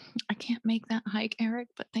 I can't make that hike, Eric,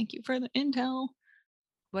 but thank you for the intel.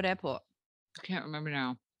 What airport? I can't remember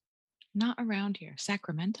now. Not around here.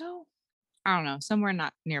 Sacramento? I don't know. Somewhere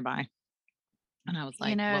not nearby. And I was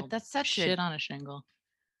like, well, that's such shit on a shingle.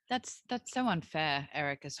 that's so unfair,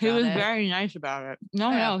 Eric He Estrada. was very nice about it. No,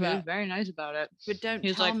 Yeah, he was but- very nice about it. but don't He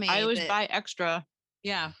was tell like, me I always that, buy extra.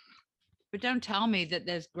 Yeah. But don't tell me that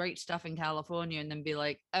there's great stuff in California and then be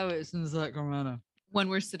like, oh, it's in Sacramento. When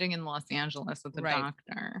we're sitting in Los Angeles with the Right.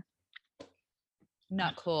 doctor.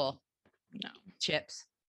 Not cool. No. Chips.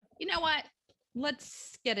 You know what?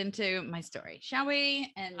 Let's get into my story, shall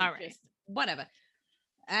we? And All right. just whatever.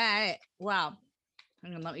 All right. Wow.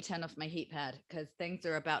 Hang on, let me turn off my heat pad because things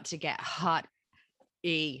are about to get hot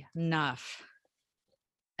enough.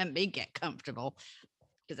 And me get comfortable.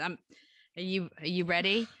 Because are you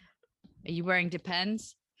ready? Are you wearing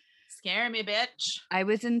Depends? Scare me, bitch. I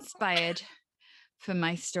was inspired for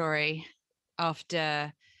my story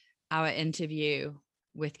after our interview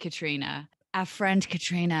with Katrina. Our friend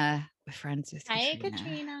Katrina. We're friends with Hi, Katrina.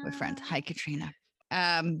 Katrina. We're friends. Hi, Katrina.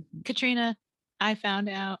 Katrina, I found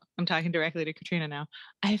out, I'm talking directly to Katrina now.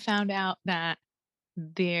 I found out that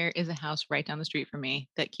there is a house right down the street from me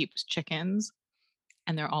that keeps chickens,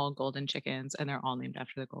 and they're all golden chickens, and they're all named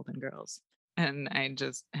after the Golden Girls. And I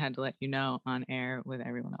just had to let you know on air with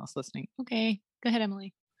everyone else listening. Okay, go ahead,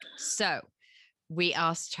 Emily. So we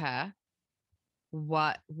asked her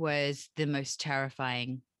what was the most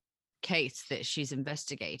terrifying case that she's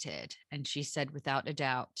investigated. And she said, without a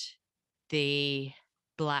doubt, the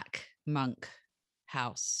Black Monk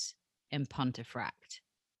house in Pontefract.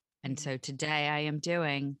 And so today I am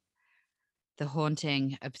doing the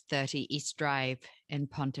haunting of 30 East Drive in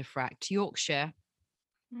Pontefract, Yorkshire,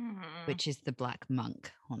 which is the Black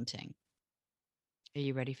Monk haunting. Are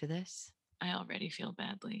you ready for this? I already feel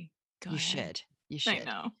badly. Go You ahead. should. You should. I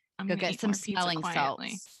know. I'm Go gonna get eat some more pizza smelling quietly.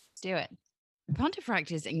 salts. Do it.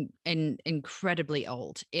 Pontefract is incredibly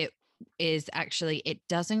old. It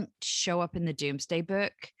doesn't show up in the Doomsday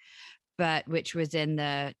Book, but which was in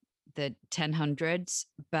the 1000s,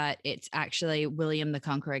 but it's actually William the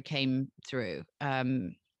Conqueror came through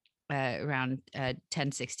around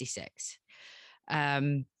 1066,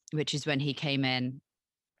 which is when he came in,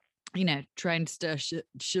 trying to stir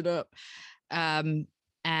shit up, and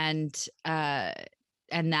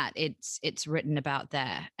that it's written about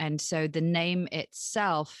there. And so the name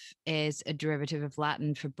itself is a derivative of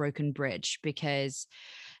Latin for broken bridge, because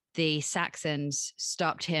the Saxons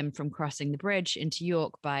stopped him from crossing the bridge into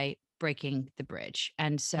York by breaking the bridge.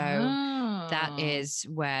 And so that is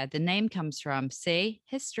where the name comes from. See,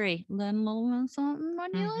 history, learn a little something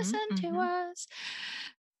when you listen to us.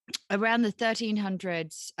 Around the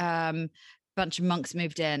 1300s, bunch of monks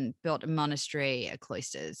moved in, built a monastery, a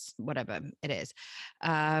cloisters, whatever it is.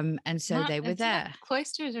 And so they were there.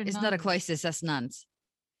 Cloisters or It's not a cloisters, that's nuns.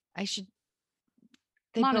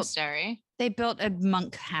 Monastery. They built a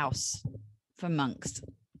monk house for monks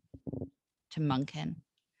to monk in.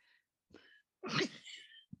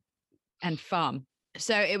 And farm.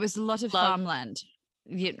 So it was a lot of farmland.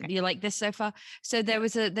 You like this so far? So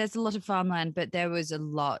there's a lot of farmland, but there was a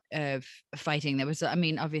lot of fighting. There was,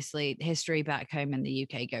 obviously history back home in the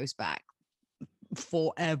UK goes back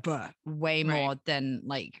forever, way more than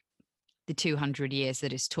like the 200 years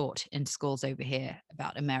that is taught in schools over here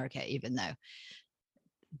about America, even though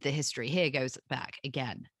the history here goes back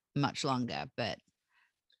again much longer, but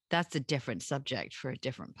that's a different subject for a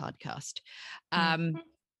different podcast.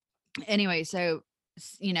 Anyway, so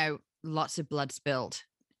lots of blood spilled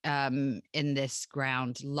in this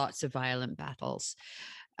ground, lots of violent battles.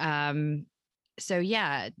 So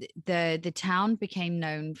yeah, the town became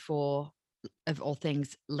known for, of all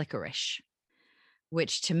things, licorice,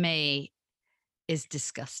 which to me is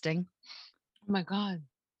disgusting. Oh my God.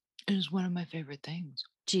 It is one of my favorite things.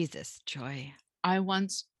 Jesus, Joy. I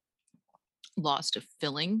once lost a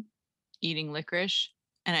filling eating licorice,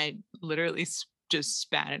 and I literally just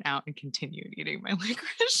spat it out and continued eating my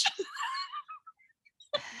licorice.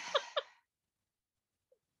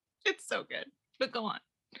 It's so good. But go on.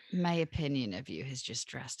 My opinion of you has just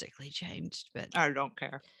drastically changed, but I don't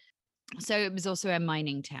care. so it was also a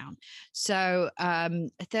mining town. So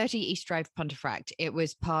 30 East Drive, Pontefract, it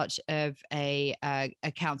was part of a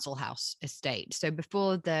council house estate. So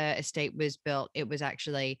before the estate was built, it was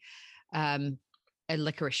actually a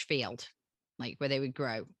licorice field, like where they would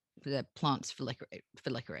grow the plants for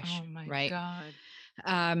licorice, Oh my right?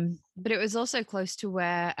 God. But it was also close to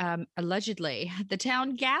where allegedly the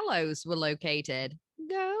town gallows were located.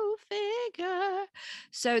 Go figure.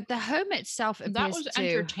 So the home itself That appears was to,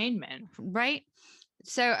 entertainment. right?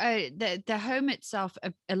 So the home itself,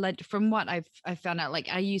 from what I've found out, like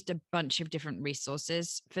I used a bunch of different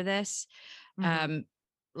resources for this. Mhm.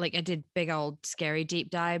 Like I did big old scary deep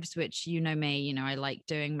dives, which you know me, you know I like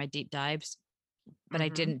doing my deep dives, but I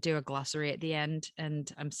Mhm. didn't do a glossary at the end,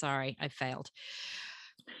 and I'm sorry, I failed.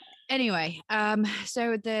 Anyway,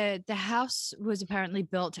 so the house was apparently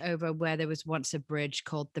built over where there was once a bridge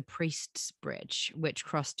called the Priest's Bridge, which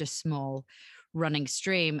crossed a small running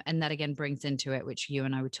stream, and that again brings into it, which you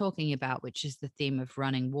and I were talking about, which is the theme of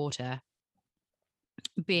running water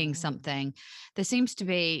being Oh. something that seems to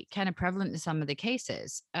be kind of prevalent in some of the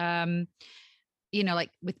cases. You know,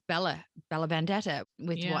 like with Bella Vendetta,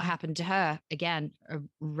 with what Yeah. happened to her, again, a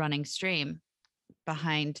running stream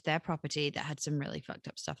behind their property that had some really fucked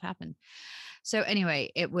up stuff happen. So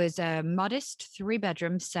anyway, it was a modest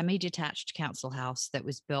 3-bedroom semi-detached council house that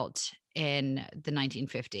was built in the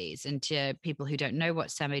 1950s. And to people who don't know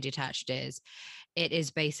what semi-detached is, it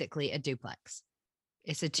is basically a duplex.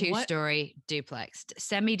 It's a What? two-story duplex.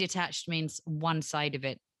 Semi-detached means one side of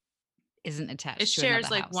it isn't It attached to another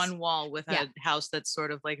shares like house. one wall with Yeah. a house that's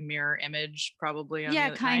sort of like mirror image, probably on the Yeah,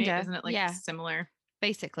 other, right? kinda. Isn't it like Yeah, similar?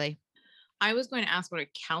 basically. I was going to ask what a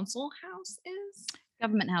council house is.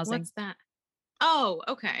 Government housing. What's that? Oh,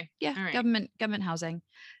 okay. Yeah, All right. government housing.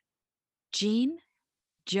 Jean,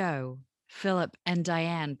 Joe, Philip, and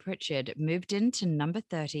Diane Pritchard moved into number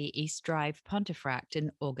 30 East Drive, Pontefract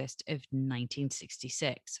in August of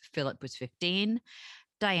 1966. Philip was 15,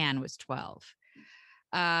 Diane was 12.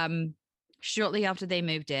 Shortly after they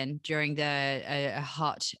moved in, during the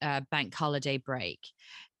hot bank holiday break,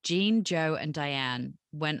 Jean, Joe, and Diane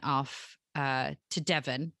went off to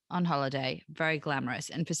Devon on holiday, very glamorous.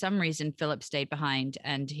 And for some reason, Philip stayed behind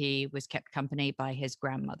and he was kept company by his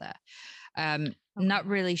grandmother. Not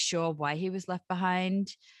really sure why he was left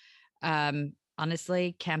behind.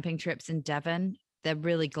 Honestly, camping trips in Devon, they're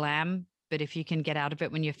really glam, but if you can get out of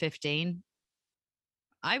it when you're 15,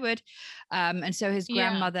 I would. And so his Yeah.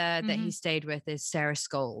 grandmother that he stayed with is Sarah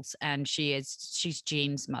Scholes, and she's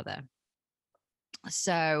Jean's mother.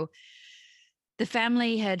 So the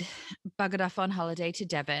family had buggered off on holiday to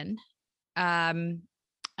Devon, and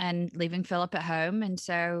leaving Philip at home. And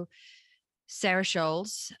so Sarah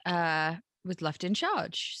Scholes was left in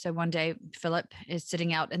charge. So one day, Philip is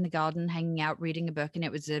sitting out in the garden, hanging out, reading a book, and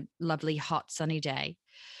it was a lovely, hot, sunny day.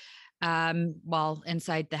 While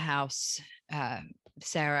inside the house,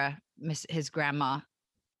 Sarah, his grandma,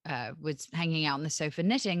 was hanging out on the sofa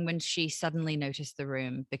knitting when she suddenly noticed the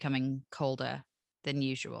room becoming colder than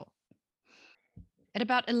usual. At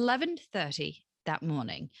about 11:30 that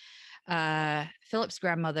morning, Philip's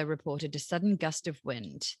grandmother reported a sudden gust of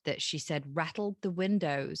wind that she said rattled the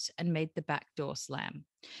windows and made the back door slam.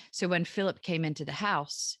 So when Philip came into the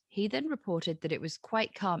house, he then reported that it was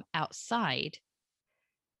quite calm outside,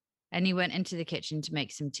 and he went into the kitchen to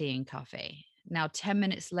make some tea and coffee. Now, 10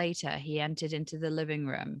 minutes later, he entered into the living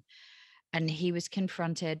room and he was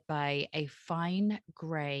confronted by a fine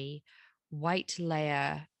gray, white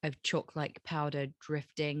layer of chalk like powder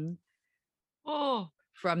drifting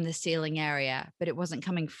from the ceiling area, but it wasn't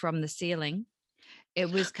coming from the ceiling.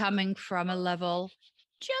 It was coming from a level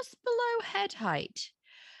just below head height,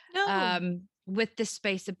 with the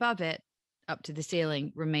space above it up to the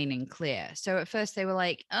ceiling remaining clear. So at first they were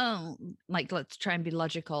like, oh, like, let's try and be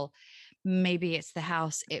logical. Maybe it's the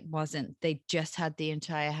house. It wasn't. They just had the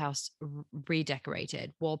entire house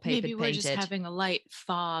redecorated, wallpapered, Maybe we're painted. just having a light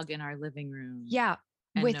fog in our living room. Yeah,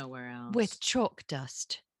 and nowhere else. with chalk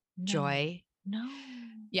dust. No. Joy, No.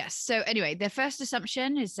 Yes. So anyway, their first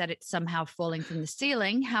assumption is that it's somehow falling from the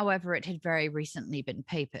ceiling. However, it had very recently been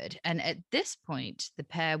papered. And at this point, the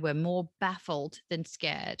pair were more baffled than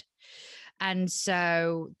scared. And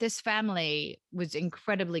so this family was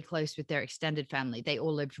incredibly close with their extended family. They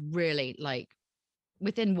all lived really like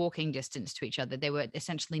within walking distance to each other. They were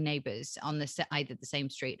essentially neighbors on either the same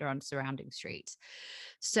street or on surrounding streets.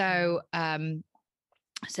 So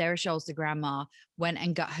Sarah Scholes, the grandma, went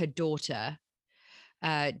and got her daughter,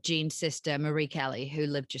 Jean's sister, Marie Kelly, who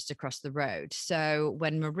lived just across the road. So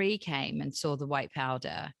when Marie came and saw the white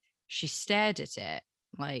powder, she stared at it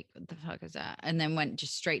like, what the fuck is that? And then went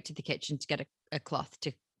just straight to the kitchen to get a cloth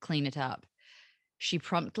to clean it up. She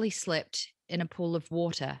promptly slipped in a pool of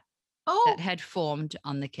water that had formed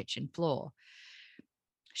on the kitchen floor.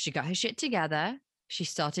 She got her shit together. She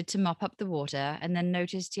started to mop up the water and then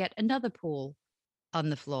noticed yet another pool on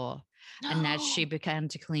the floor. And as she began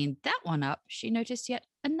to clean that one up, she noticed yet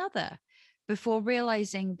another before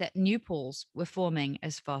realizing that new pools were forming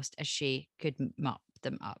as fast as she could mop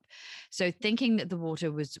them up. So thinking that the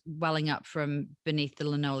water was welling up from beneath the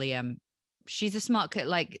linoleum, she's a smart kid.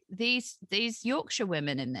 Like these Yorkshire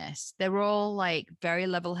women in this, they were all like very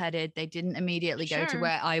level-headed. They didn't immediately go to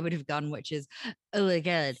where I would have gone, which is, oh my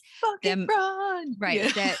god, fucking run.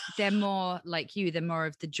 Right. Yeah. They're more like you. They're more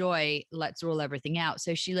of the joy, let's rule everything out.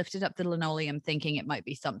 So she lifted up the linoleum thinking it might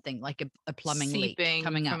be something like a plumbing leak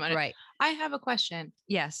coming up. Right. I have a question.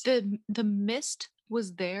 Yes. The mist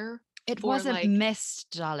was there. It wasn't mist,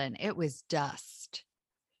 darling. It was dust.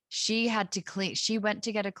 She had to clean. She went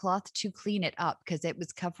to get a cloth to clean it up because it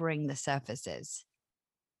was covering the surfaces.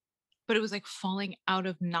 But it was like falling out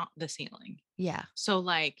of not the ceiling. Yeah. So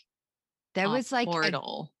like there was like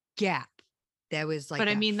portal gap. There was like, but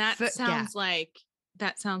I mean, that sounds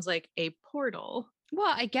like a portal.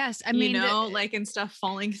 Well, I guess, I mean, like and stuff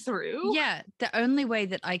falling through. Yeah. The only way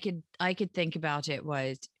that I could think about it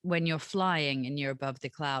was when you're flying and you're above the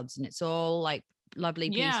clouds and it's all like lovely,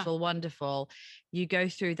 peaceful, wonderful. You go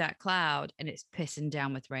through that cloud and it's pissing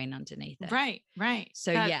down with rain underneath it. Right.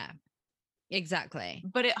 So yeah, exactly.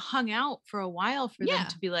 But it hung out for a while for them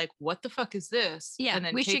to be like, what the fuck is this? Yeah. And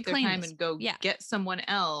then we take should their clean time this. and go get someone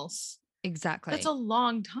else. Exactly. That's a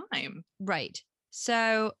long time. Right.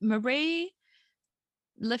 So Marie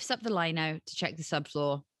lifts up the lino to check the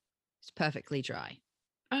subfloor. It's perfectly dry.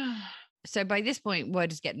 So by this point,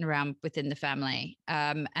 word is getting around within the family.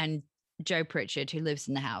 And Joe Pritchard, who lives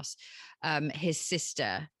in the house, his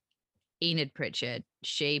sister, Enid Pritchard,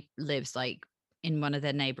 she lives like in one of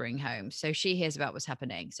their neighboring homes. So she hears about what's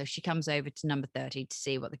happening. So she comes over to number 30 to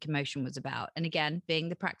see what the commotion was about. And again, being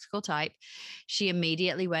the practical type, she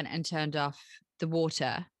immediately went and turned off the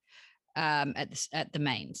water at the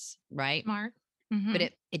mains, right? Smart. But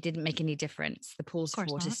it didn't make any difference. The pools of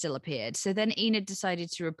water still appeared. So then Enid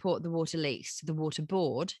decided to report the water leaks to the water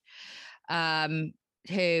board,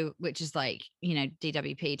 which is like, you know,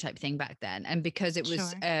 DWP type thing back then. And because it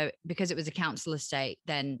was a council estate,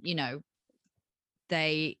 then, you know,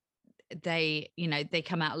 they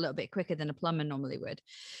come out a little bit quicker than a plumber normally would.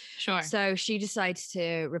 Sure. So she decides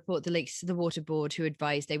to report the leaks to the water board, who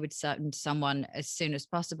advised they would send someone as soon as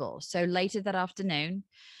possible. So later that afternoon,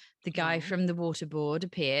 the guy from the water board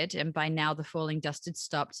appeared, and by now the falling dust had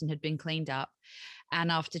stopped and had been cleaned up.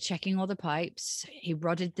 And after checking all the pipes, he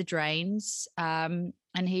rodded the drains, and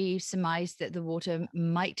he surmised that the water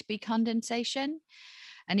might be condensation.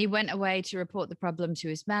 And he went away to report the problem to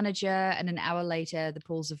his manager, and an hour later, the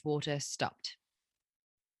pools of water stopped.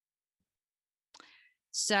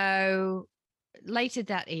 So later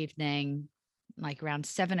that evening, like around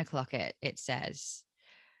 7 o'clock, it says,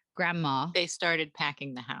 Grandma. They started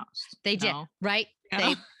packing the house. They did, right?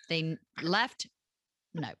 No. They left.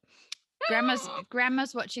 No.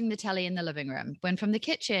 Grandma's watching the telly in the living room when from the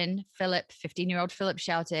kitchen, 15-year-old Philip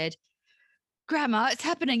shouted, Grandma, it's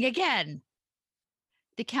happening again.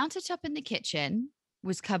 The countertop in the kitchen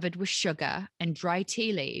was covered with sugar and dry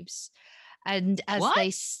tea leaves. And as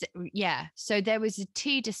so there was a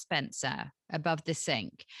tea dispenser above the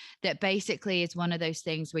sink that basically is one of those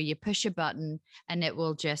things where you push a button and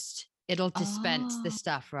it'll dispense the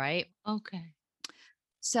stuff, right? Okay.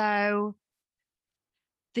 So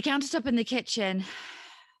the countertop in the kitchen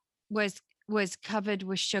was covered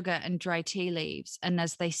with sugar and dry tea leaves. And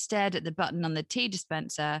as they stared at the button on the tea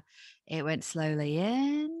dispenser, it went slowly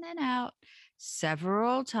in and out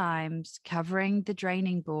several times, covering the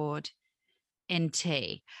draining board in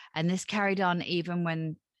tea. And this carried on even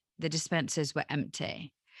when the dispensers were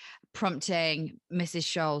empty, prompting Mrs.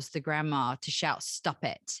 Scholes, the grandma, to shout, stop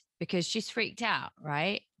it, because she's freaked out,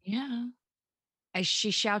 right? Yeah. As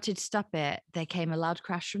she shouted, stop it, there came a loud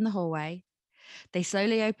crash from the hallway. They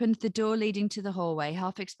slowly opened the door leading to the hallway,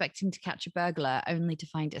 half expecting to catch a burglar, only to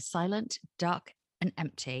find it silent, dark, and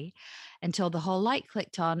empty until the hall light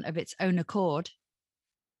clicked on of its own accord,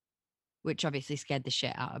 which obviously scared the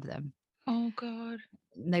shit out of them. Oh, God.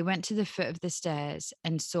 They went to the foot of the stairs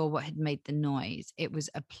and saw what had made the noise. It was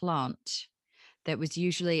a plant that was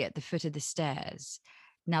usually at the foot of the stairs.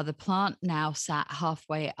 Now, the plant now sat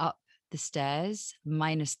halfway up the stairs,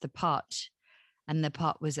 minus the pot, and the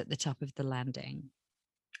pot was at the top of the landing.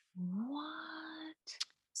 What?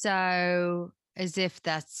 So, as if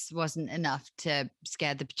that wasn't enough to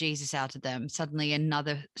scare the bejesus out of them, suddenly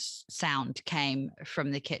another sound came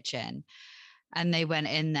from the kitchen, and they went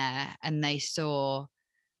in there and they saw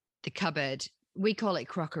the cupboard. We call it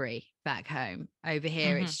crockery back home. Over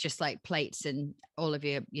here, it's just like plates and all of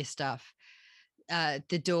your stuff.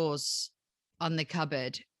 The doors on the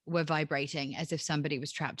cupboard were vibrating as if somebody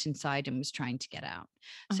was trapped inside and was trying to get out.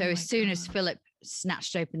 So as soon as Philip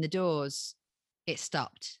snatched open the doors, it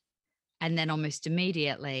stopped. And then almost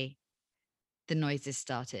immediately, the noises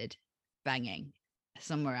started banging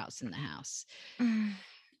somewhere else in the house.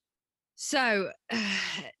 So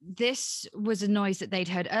this was a noise that they'd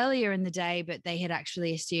heard earlier in the day, but they had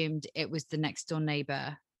actually assumed it was the next door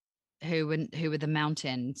neighbor who were the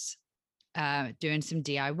mountains doing some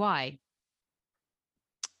DIY.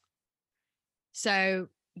 So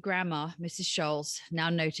Grandma, Mrs. Scholes, now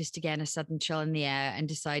noticed again a sudden chill in the air and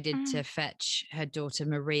decided to fetch her daughter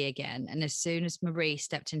Marie again. And as soon as Marie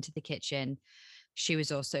stepped into the kitchen, she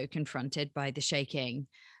was also confronted by the shaking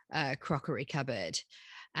crockery cupboard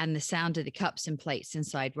and the sound of the cups and plates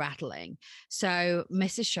inside rattling. So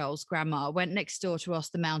Mrs. Scholes, Grandma, went next door to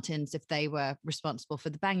ask the mountains if they were responsible for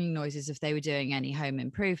the banging noises, if they were doing any home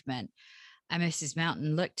improvement. And Mrs.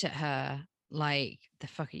 Mountain looked at her like, the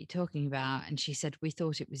fuck are you talking about? And she said, we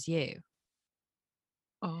thought it was you.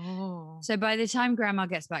 Oh. So by the time Grandma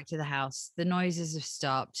gets back to the house, the noises have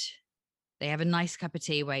stopped. They have a nice cup of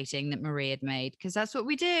tea waiting that Marie had made, because that's what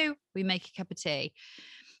we do. We make a cup of tea.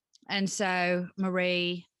 And so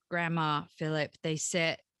Marie, Grandma, Philip, they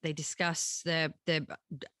sit, they discuss the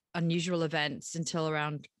unusual events until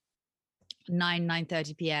around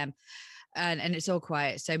 9:30 p.m. And it's all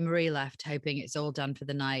quiet. So Marie left, hoping it's all done for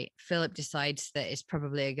the night. Philip decides that it's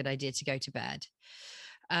probably a good idea to go to bed.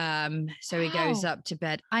 So he goes up to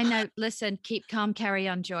bed. I know, listen, keep calm, carry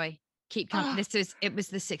on, Joy. Keep calm. It was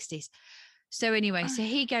the 60s. So anyway, so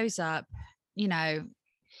he goes up,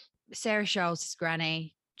 Sarah Scholes is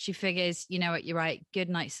granny. She figures, you know what, you're right. Good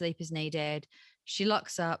night's sleep is needed. She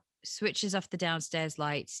locks up, switches off the downstairs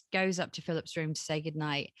lights, goes up to Philip's room to say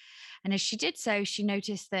goodnight. And as she did so, she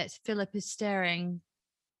noticed that Philip is staring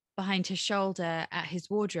behind her shoulder at his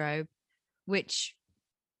wardrobe, which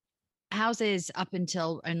houses up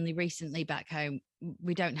until only recently back home,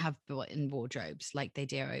 we don't have built-in wardrobes like they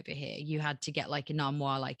do over here. You had to get like an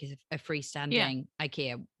armoire, like a freestanding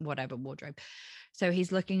IKEA, whatever wardrobe. So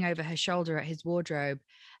he's looking over her shoulder at his wardrobe,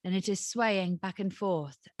 and it is swaying back and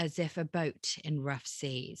forth as if a boat in rough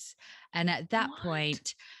seas. And at that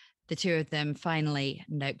point, the two of them finally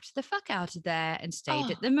noped the fuck out of there and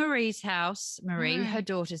stayed at the Marie's house, her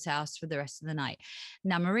daughter's house, for the rest of the night.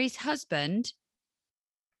 Now, Marie's husband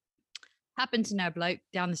happened to know a bloke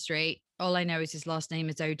down the street. All I know is his last name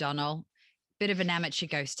is O'Donnell. Bit of an amateur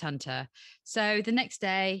ghost hunter. So the next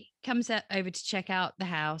day, comes over to check out the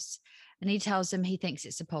house, and he tells him he thinks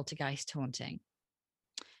it's a poltergeist haunting.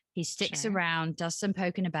 He sticks around, does some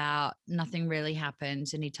poking about, nothing really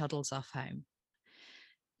happens, and he toddles off home.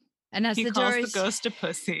 And as he the calls door the is, ghost a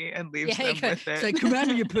pussy and leaves them with it. It's like, come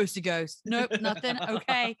on, you pussy ghost. Nope, nothing.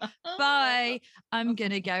 Okay, bye. I'm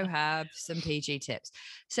going to go have some PG tips.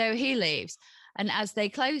 So he leaves. And as they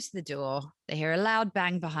close the door, they hear a loud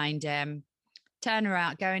bang behind him, turn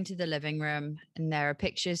around, go into the living room, and there are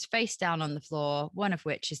pictures face down on the floor, one of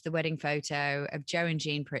which is the wedding photo of Joe and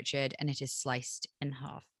Jean Pritchard, and it is sliced in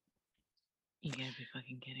half. You gotta be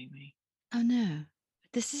fucking kidding me. Oh, no.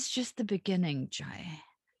 This is just the beginning, Jay.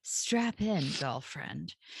 Strap in,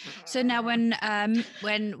 girlfriend. So now when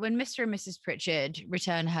Mr. and Mrs. Pritchard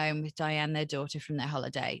return home with Diane, their daughter, from their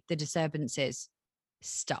holiday, the disturbances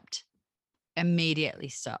stopped, immediately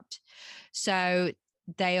stopped. So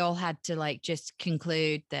they all had to just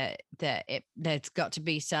conclude that there's got to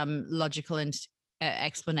be some logical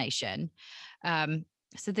explanation.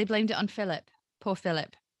 So they blamed it on Philip, poor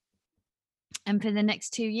Philip. And for the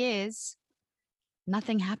next 2 years,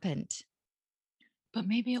 nothing happened. But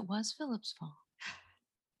maybe it was Philip's fault.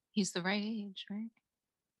 He's the right age, right?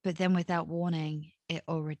 But then without warning, it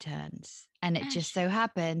all returns. And it just so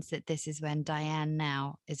happens that this is when Diane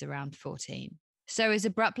now is around 14. So as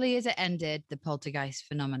abruptly as it ended, the poltergeist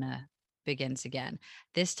phenomena begins again.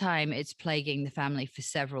 This time it's plaguing the family for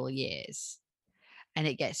several years, and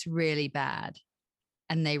it gets really bad,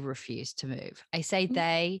 and they refuse to move. I say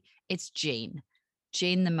they, it's Jean.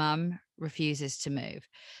 Jean, the mum, refuses to move.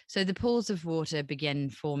 So the pools of water begin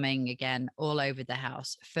forming again all over the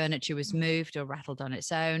house. Furniture was moved or rattled on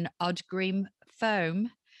its own. Odd green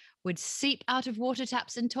foam would seep out of water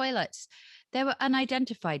taps and toilets. There were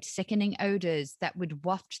unidentified sickening odors that would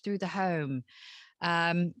waft through the home.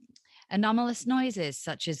 Anomalous noises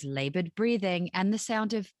such as labored breathing and the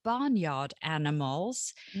sound of barnyard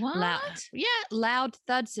animals. What? Loud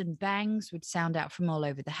thuds and bangs would sound out from all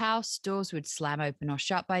over the house. Doors would slam open or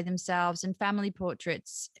shut by themselves, and family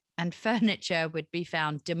portraits and furniture would be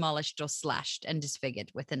found demolished or slashed and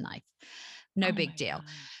disfigured with a knife. No big deal. God.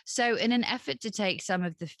 So, in an effort to take some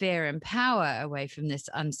of the fear and power away from this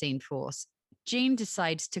unseen force, Jean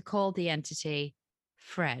decides to call the entity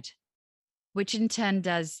Fred, which in turn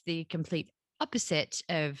does the complete opposite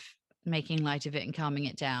of making light of it and calming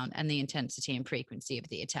it down, and the intensity and frequency of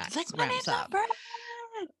the attacks It's like, my ramps name's not up.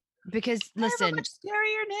 Fred. Because I have a listen, much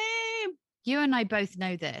scarier name. you and I both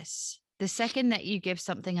know this. The second that you give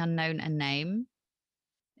something unknown a name,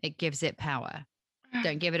 it gives it power.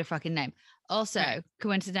 Don't give it a fucking name. Also, Right.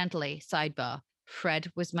 coincidentally, sidebar, Fred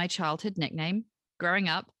was my childhood nickname growing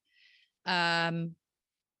up.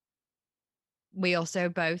 We also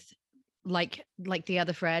both, like the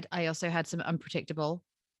other Fred, I also had some unpredictable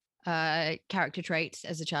character traits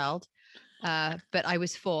as a child. But I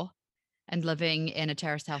was 4 and living in a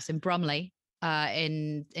terraced house in Bromley,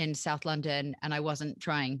 in South London, and I wasn't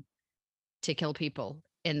trying to kill people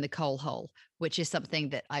in the coal hole, which is something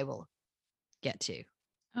that I will get to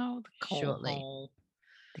Oh, the coal shortly. hole.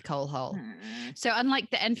 The coal hole. Mm. So, unlike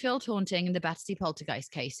the Enfield haunting and the Battersea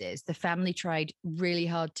poltergeist cases, the family tried really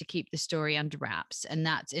hard to keep the story under wraps, and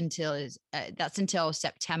that's until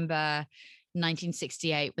September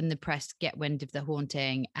 1968, when the press get wind of the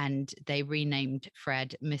haunting and they renamed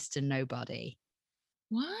Fred Mr. Nobody.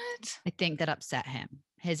 What? I think that upset him.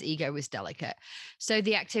 His ego was delicate. So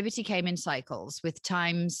the activity came in cycles. With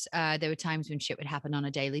times, there were times when shit would happen on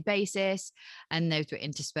a daily basis, and those were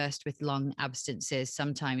interspersed with long absences,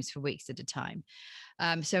 sometimes for weeks at a time.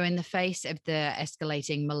 So in the face of the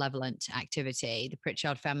escalating malevolent activity, the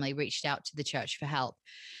Pritchard family reached out to the church for help.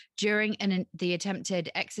 During the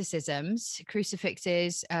attempted exorcisms,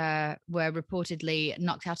 crucifixes were reportedly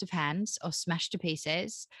knocked out of hands or smashed to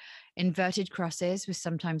pieces. Inverted crosses were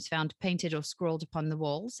sometimes found painted or scrawled upon the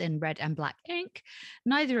walls in red and black ink,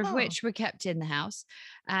 neither of which were kept in the house.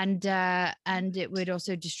 And it would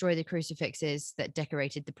also destroy the crucifixes that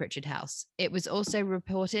decorated the Pritchard house. It was also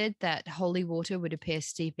reported that holy water would appear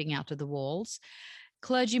steeping out of the walls.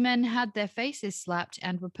 Clergymen had their faces slapped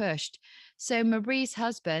and were pushed. So Marie's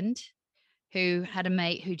husband, who had a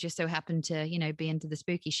mate who just so happened to, be into the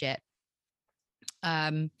spooky shit,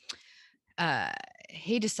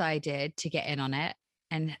 he decided to get in on it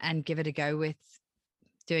and give it a go with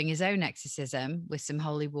doing his own exorcism with some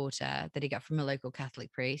holy water that he got from a local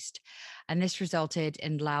Catholic priest. And this resulted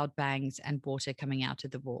in loud bangs and water coming out of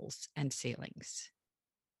the walls and ceilings.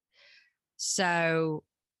 So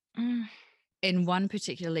in one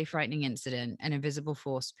particularly frightening incident, an invisible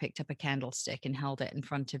force picked up a candlestick and held it in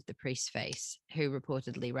front of the priest's face, who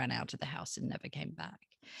reportedly ran out of the house and never came back.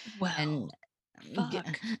 Well,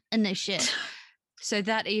 fuck. And no shit. So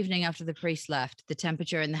that evening after the priest left, the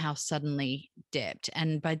temperature in the house suddenly dipped.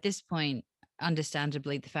 And by this point,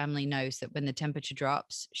 understandably, the family knows that when the temperature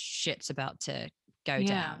drops, shit's about to go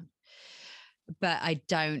down. But I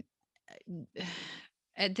don't,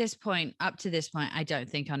 at this point, up to this point, I don't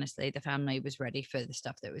think, honestly, the family was ready for the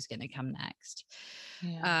stuff that was going to come next.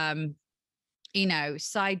 Yeah.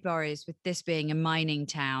 Sidebar is, with this being a mining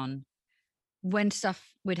town, when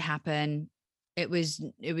stuff would happen, it was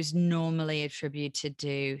normally attributed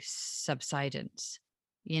to subsidence.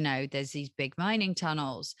 There's these big mining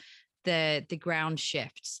tunnels, the ground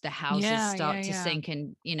shifts, the houses start to sink,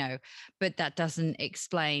 and but that doesn't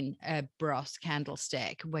explain a brass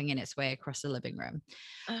candlestick winging its way across the living room.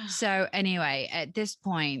 So anyway, at this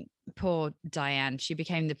point, poor Diane, she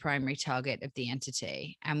became the primary target of the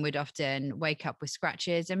entity and would often wake up with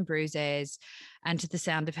scratches and bruises and to the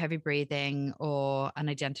sound of heavy breathing or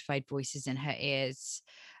unidentified voices in her ears.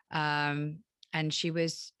 And she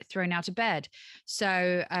was thrown out of bed.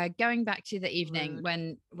 So going back to the evening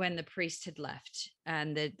when the priest had left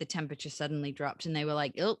and the temperature suddenly dropped and they were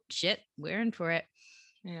like, oh shit, we're in for it.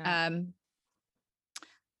 Yeah.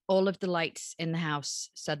 All of the lights in the house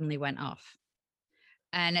suddenly went off.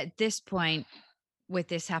 And at this point, with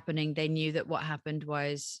this happening, they knew that what happened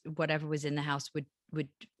was whatever was in the house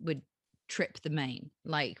would trip the main.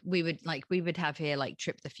 Like we would have here, like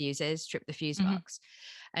trip the fuse box.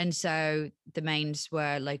 And so the mains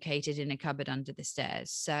were located in a cupboard under the stairs.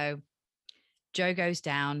 So Joe goes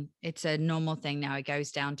down. It's a normal thing now. He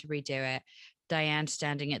goes down to redo it. Diane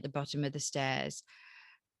standing at the bottom of the stairs.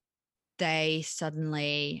 They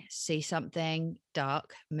suddenly see something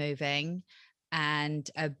dark moving, and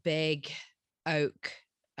a big oak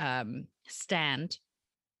stand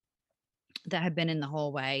that had been in the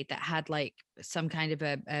hallway that had like some kind of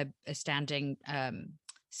a standing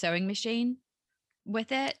sewing machine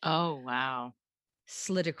with it. Oh, wow.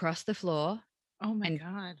 Slid across the floor. Oh my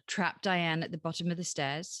God. Trapped Diane at the bottom of the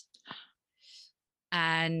stairs.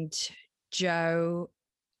 And Joe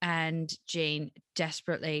and Jean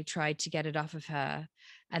desperately tried to get it off of her.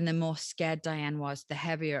 And the more scared Diane was, the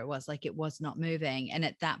heavier it was, like it was not moving. And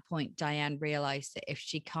at that point, Diane realized that if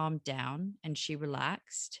she calmed down and she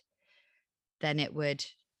relaxed, then it would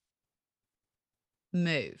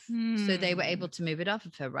move. So they were able to move it off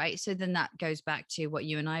of her, right? So then that goes back to what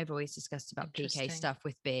you and I have always discussed about PK stuff,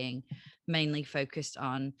 with being mainly focused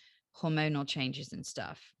on hormonal changes and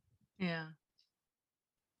stuff. Yeah.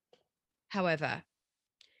 However,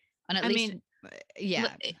 and at least,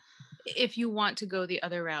 yeah, if you want to go the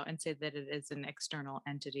other route and say that it is an external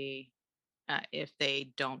entity, if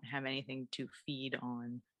they don't have anything to feed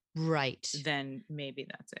on, right, then maybe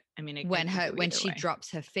that's it. I mean, when she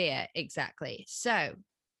drops her fear, exactly. So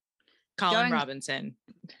Colin Robinson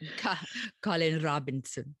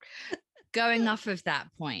going off of that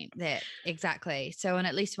point, that exactly. So on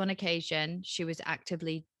at least one occasion, she was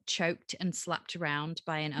actively choked and slapped around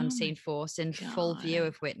by an unseen force in full view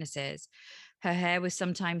of witnesses. Her hair was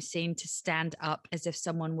sometimes seen to stand up as if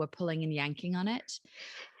someone were pulling and yanking on it.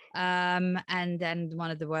 And then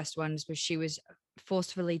one of the worst ones was she was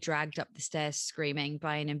forcefully dragged up the stairs screaming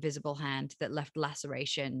by an invisible hand that left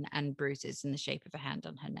laceration and bruises in the shape of a hand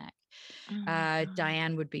on her neck.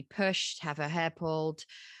 Diane would be pushed, have her hair pulled.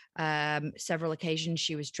 Several occasions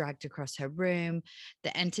she was dragged across her room.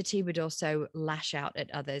 The entity would also lash out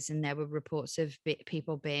at others, and there were reports of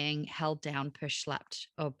people being held down, pushed, slapped,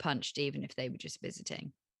 or punched, even if they were just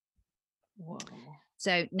visiting. Whoa.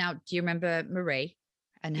 So now, do you remember Marie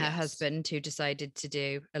and her husband who decided to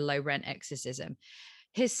do a low rent exorcism?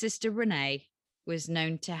 His sister Renee was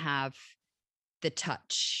known to have the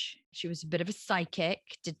touch. She was a bit of a psychic,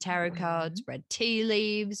 did tarot cards, read tea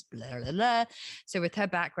leaves, blah, blah, blah. So with her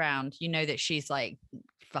background, you know that she's like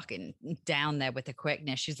fucking down there with the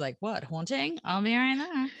quickness. She's like, what, haunting? I'll be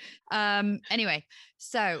right there. Anyway,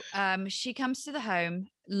 so she comes to the home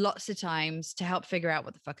lots of times to help figure out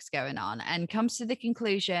what the fuck is going on, and comes to the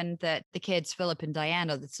conclusion that the kids, Philip and Diane,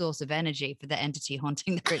 are the source of energy for the entity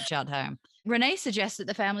haunting the Pritchard home. Renee suggests that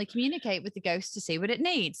the family communicate with the ghost to see what it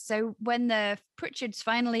needs. So when the Pritchards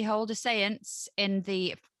finally hold a seance in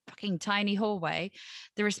the fucking tiny hallway,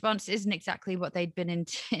 the response isn't exactly what they'd been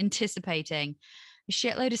anticipating. A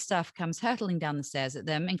shitload of stuff comes hurtling down the stairs at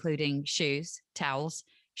them, including shoes, towels,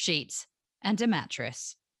 sheets, and a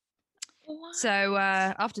mattress. What? So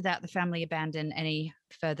after that, the family abandoned any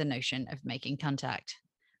further notion of making contact.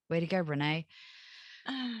 Way to go, Renee.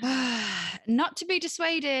 Not to be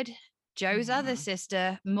dissuaded, Joe's other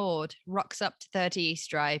sister, Maud, rocks up to 30 East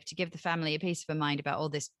Drive to give the family a piece of her mind about all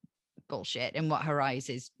this bullshit, and what her eyes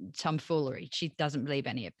is tomfoolery. She doesn't believe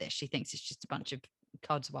any of this. She thinks it's just a bunch of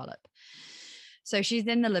codswallop. So she's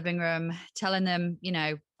in the living room telling them, you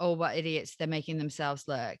know, oh, what idiots they're making themselves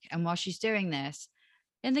look. And while she's doing this,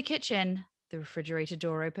 in the kitchen, the refrigerator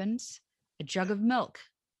door opens. A jug of milk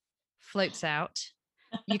floats out.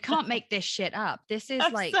 You can't make this shit up. This is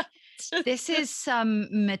this is some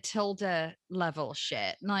Matilda level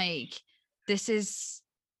shit. Like this is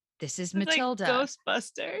Matilda. Like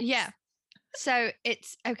Ghostbusters. Yeah. So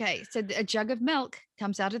it's okay. So a jug of milk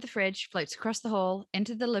comes out of the fridge, floats across the hall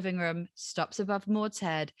into the living room, stops above Maud's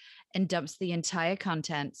head, and dumps the entire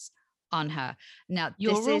contents on her. Now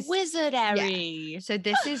you're a wizard, Harry. Yeah. So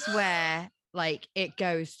this is where like it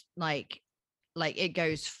goes it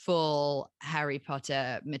goes full Harry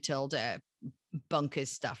Potter, Matilda bonkers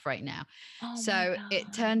stuff right now. Oh so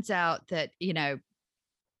it turns out that, you know,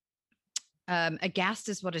 aghast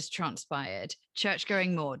as what has transpired,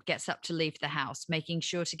 church-going Maud gets up to leave the house, making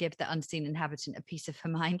sure to give the unseen inhabitant a piece of her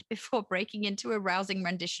mind before breaking into a rousing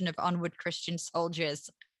rendition of Onward Christian Soldiers.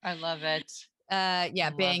 I love it.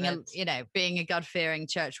 Being a God-fearing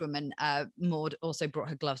churchwoman, Maud also brought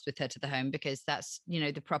her gloves with her to the home because that's, you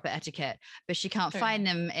know, the proper etiquette. But she can't find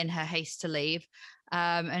them in her haste to leave.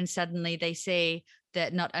 And suddenly they see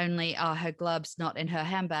that not only are her gloves not in her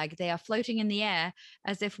handbag, they are floating in the air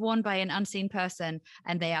as if worn by an unseen person,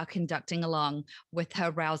 and they are conducting along with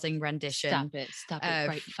her rousing rendition Stop it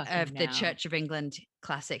right fucking of the now. Church of England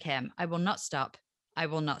classic hymn. I will not stop. I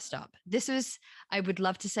will not stop. This was, I would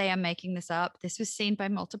love to say I'm making this up. This was seen by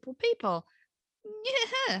multiple people.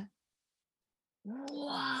 Yeah.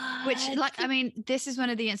 What? Which, like, I mean, this is one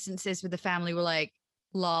of the instances where the family were like,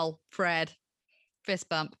 lol, Fred, fist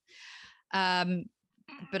bump.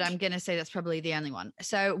 But I'm going to say that's probably the only one.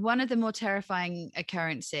 So one of the more terrifying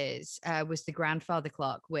occurrences was the grandfather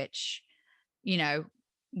clock, which, you know,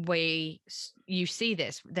 you see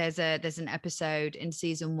this. There's an episode in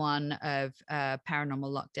season 1 of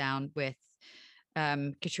Paranormal Lockdown with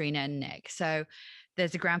Katrina and Nick. So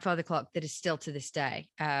there's a grandfather clock that is still to this day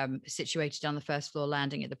situated on the first floor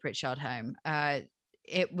landing at the Pritchard home.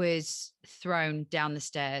 It was thrown down the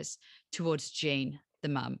stairs towards Jean, the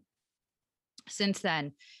mum. Since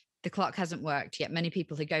then, the clock hasn't worked, yet many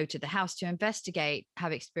people who go to the house to investigate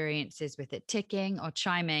have experiences with it ticking or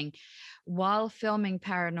chiming. While filming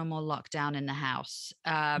Paranormal Lockdown in the house,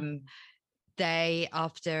 they,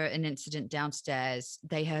 after an incident downstairs,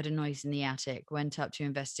 they heard a noise in the attic, went up to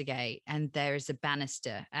investigate, and there is a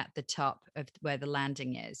banister at the top of where the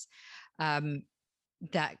landing is.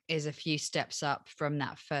 That is a few steps up from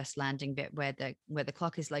that first landing bit where the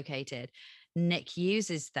clock is located. Nick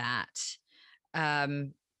uses that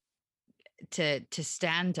to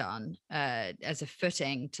stand on as a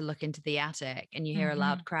footing to look into the attic, and you hear a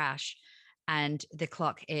loud crash, and the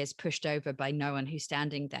clock is pushed over by no one who's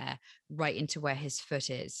standing there right into where his foot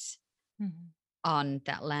is on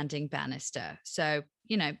that landing banister. So,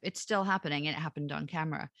 you know, it's still happening, and it happened on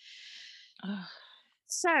camera.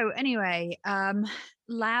 So anyway,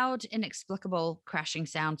 loud, inexplicable crashing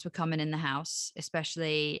sounds were common in the house,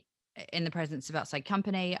 especially in the presence of outside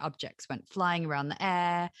company. Objects went flying around the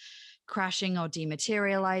air, crashing or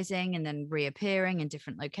dematerializing and then reappearing in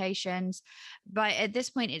different locations. But at this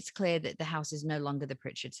point, it's clear that the house is no longer the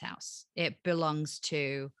Pritchards' house. It belongs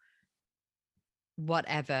to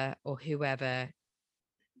whatever or whoever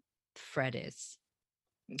Fred is.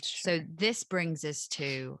 Sure. So this brings us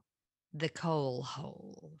to the coal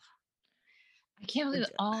hole. I can't believe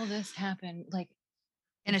all this happened like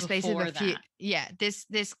in a space of a few. Yeah, this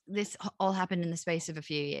all happened in the space of a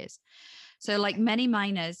few years. So like many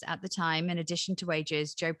miners at the time, in addition to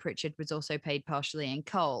wages, Joe Pritchard was also paid partially in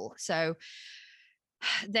coal. So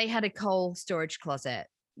they had a coal storage closet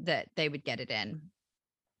that they would get it in.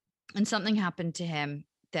 And something happened to him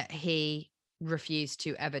that he refused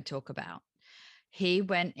to ever talk about. He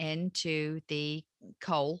went into the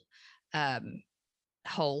coal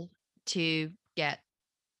hole to get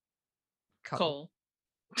coal.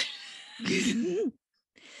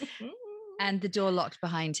 And the door locked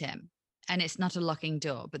behind him. And it's not a locking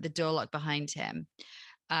door, but the door locked behind him.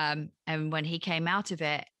 And when he came out of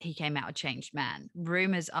it, he came out a changed man.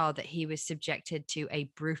 Rumors are that he was subjected to a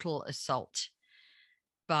brutal assault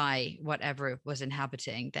by whatever was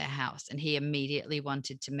inhabiting their house, and he immediately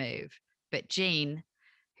wanted to move. But Jean,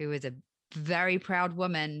 who was a very proud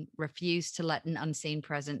woman, refused to let an unseen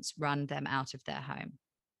presence run them out of their home.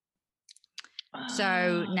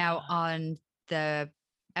 So now on the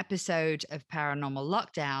episode of Paranormal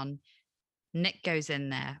Lockdown, Nick goes in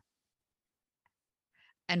there.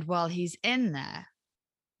 And while he's in there,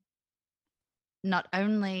 not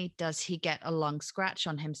only does he get a long scratch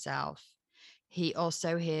on himself, he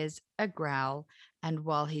also hears a growl. And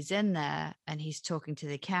while he's in there and he's talking to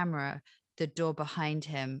the camera, the door behind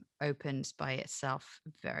him opens by itself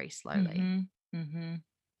very slowly.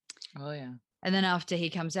 Oh, yeah. And then after he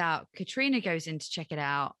comes out, Katrina goes in to check it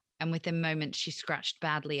out. And within moments, she's scratched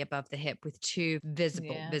badly above the hip with 2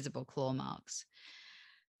 visible claw marks.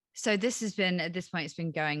 So this has been, at this point, it's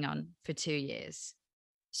been going on for 2 years.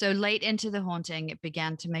 So late into the haunting, it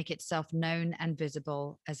began to make itself known and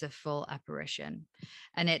visible as a full apparition.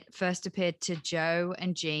 And it first appeared to Joe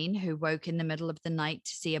and Jean, who woke in the middle of the night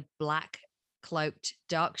to see a black, cloaked,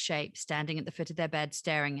 dark shape standing at the foot of their bed,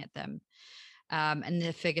 staring at them. And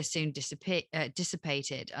the figure soon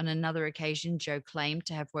dissipated. On another occasion, Joe claimed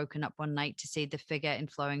to have woken up one night to see the figure in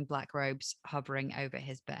flowing black robes hovering over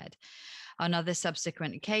his bed. On other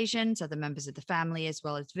subsequent occasions, other members of the family, as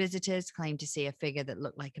well as visitors, claimed to see a figure that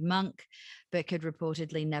looked like a monk, but could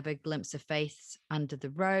reportedly never glimpse a face under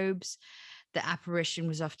the robes. The apparition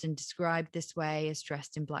was often described this way, as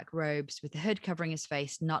dressed in black robes with a hood covering his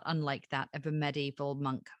face, not unlike that of a medieval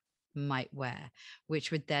monk might wear,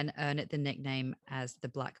 which would then earn it the nickname as the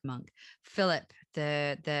Black Monk. Philip,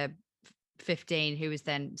 the 15, who was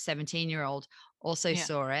then 17-year-old, also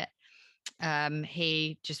saw it.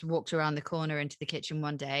 He just walked around the corner into the kitchen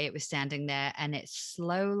one day. It was standing there, and it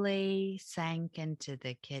slowly sank into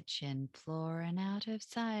the kitchen floor and out of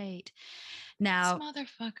sight. Now, this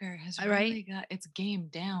motherfucker has right? really got its game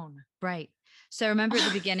down. Right. So remember at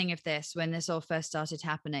the beginning of this, when this all first started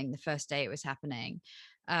happening, the first day it was happening,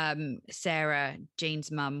 Sarah, Jean's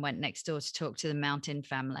mum, went next door to talk to the Mountain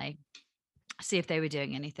family, see if they were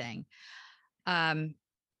doing anything.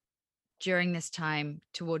 During this time,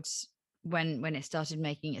 towards when it started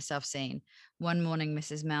making itself seen, one morning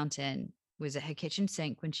Mrs. Mountain was at her kitchen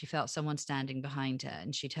sink when she felt someone standing behind her,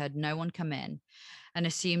 and she'd heard no one come in and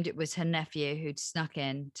assumed it was her nephew who'd snuck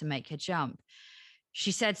in to make her jump.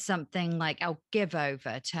 She said something like, "I'll give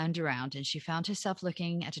over," turned around, and she found herself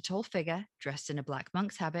looking at a tall figure dressed in a black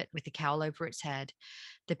monk's habit with a cowl over its head.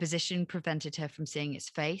 The position prevented her from seeing its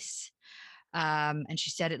face. And she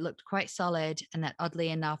said it looked quite solid, and that oddly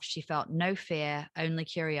enough, she felt no fear, only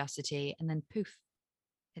curiosity. And then poof,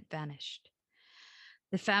 it vanished.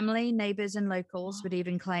 The family, neighbors, and locals would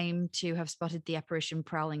even claim to have spotted the apparition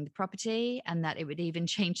prowling the property, and that it would even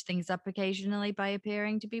change things up occasionally by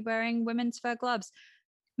appearing to be wearing women's fur gloves.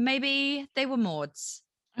 Maybe they were Mauds.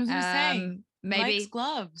 I was going to say, maybe likes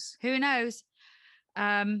gloves. Who knows?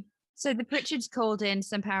 So the Pritchards called in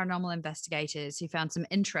some paranormal investigators who found some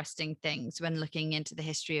interesting things when looking into the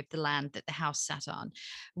history of the land that the house sat on.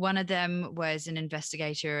 One of them was an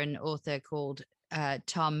investigator and author called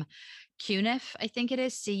Tom Cuniff, I think it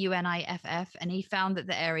is, Cuniff, and he found that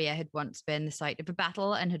the area had once been the site of a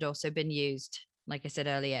battle and had also been used, like I said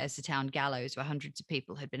earlier, as the town gallows where hundreds of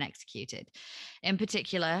people had been executed. In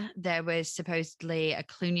particular, there was supposedly a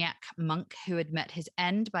Cluniac monk who had met his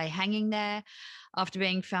end by hanging there after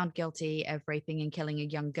being found guilty of raping and killing a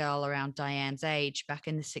young girl around Diane's age back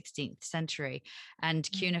in the 16th century. And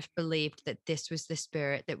Cuniff believed that this was the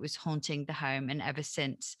spirit that was haunting the home, and ever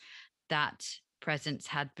since, that presence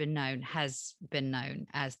has been known as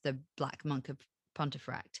the Black Monk of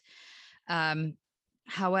Pontefract.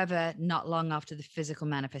 However, not long after the physical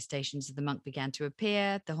manifestations of the monk began to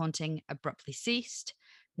appear, the haunting abruptly ceased,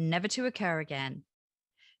 never to occur again.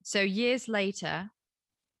 So years later,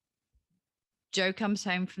 Joe comes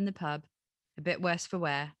home from the pub, a bit worse for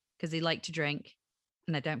wear, because he liked to drink,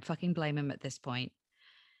 and I don't fucking blame him at this point.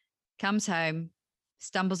 Comes home,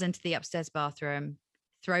 stumbles into the upstairs bathroom,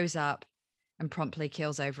 throws up, and promptly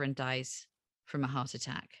keels over and dies from a heart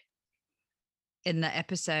attack. In the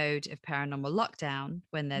episode of Paranormal Lockdown,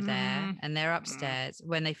 when they're there and they're upstairs,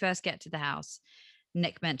 when they first get to the house,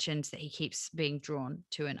 Nick mentions that he keeps being drawn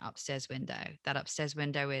to an upstairs window. That upstairs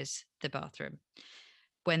window is the bathroom.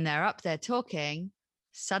 When they're up there talking,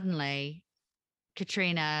 suddenly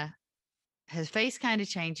Katrina, her face kind of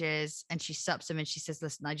changes, and she stops him and she says,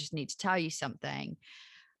 "Listen, I just need to tell you something.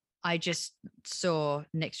 I just saw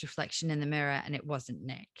Nick's reflection in the mirror, and it wasn't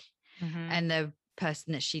Nick." And the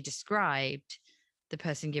person that she described, the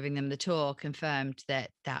person giving them the tour, confirmed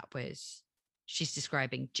that she's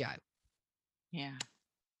describing Joe. Yeah.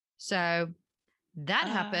 So that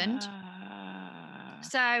happened.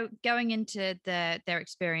 So going into their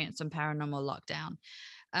experience on Paranormal Lockdown.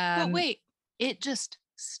 But wait, it just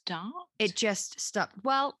stopped? It just stopped.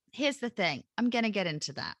 Well, here's the thing. I'm going to get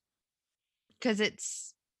into that because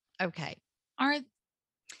it's okay.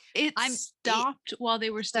 Stopped while they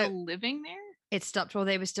were still living there? It stopped while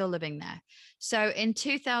they were still living there. So in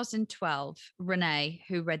 2012, Renee,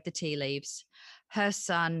 who read the tea leaves, her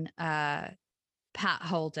son, Pat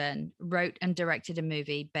Holden, wrote and directed a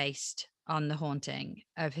movie based on the haunting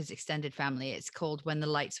of his extended family. It's called When the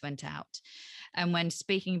Lights Went Out. And when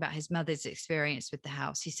speaking about his mother's experience with the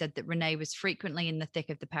house, he said that Renee was frequently in the thick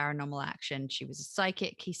of the paranormal action. She was a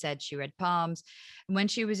psychic. He said she read palms. And when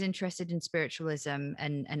she was interested in spiritualism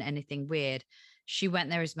and anything weird, she went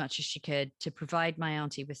there as much as she could to provide my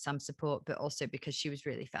auntie with some support, but also because she was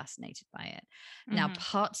really fascinated by it. Now,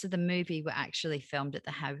 parts of the movie were actually filmed at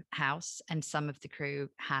the house, and some of the crew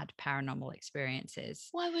had paranormal experiences.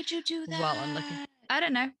 Why would you do that? While I'm looking, I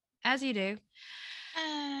don't know, as you do.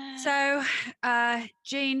 So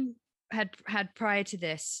Jean had prior to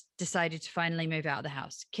this decided to finally move out of the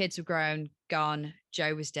house. Kids were grown, gone.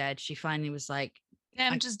 Joe was dead. She finally was like,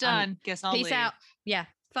 I'm just done. Guess I'll peace leave. out. Yeah,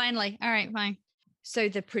 finally. All right, fine. So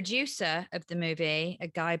the producer of the movie, a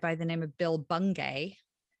guy by the name of Bill Bungay,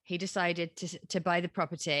 he decided to buy the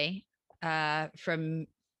property from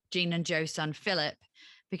Jean and Joe's son, Philip,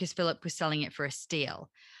 because Philip was selling it for a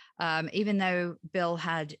steal. Even though Bill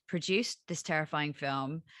had produced this terrifying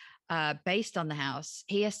film based on the house,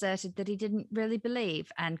 he asserted that he didn't really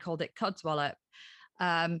believe and called it codswallop.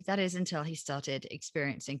 That is until he started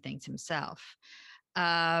experiencing things himself.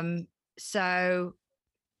 So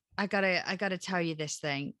I gotta tell you this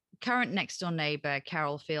thing. Current next door neighbor,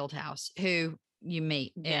 Carol Fieldhouse, who you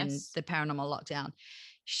meet in Yes. the paranormal lockdown,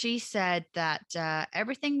 she said that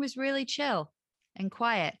everything was really chill and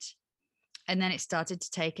quiet. And then it started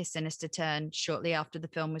to take a sinister turn shortly after the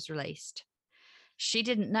film was released. She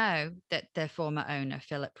didn't know that their former owner,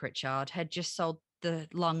 Philip Pritchard, had just sold the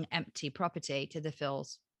long empty property to the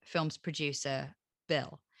film's producer,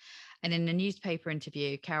 Bill. And in a newspaper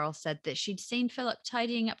interview, Carol said that she'd seen Philip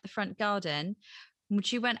tidying up the front garden. When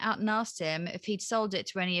she went out and asked him if he'd sold it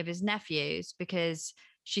to any of his nephews, because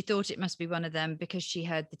she thought it must be one of them because she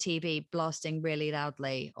heard the TV blasting really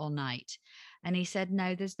loudly all night. And he said,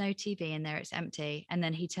 no, there's no TV in there. It's empty. And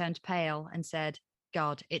then he turned pale and said,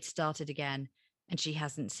 God, it started again. And she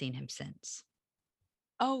hasn't seen him since.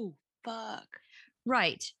 Oh, fuck.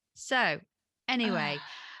 Right. So anyway,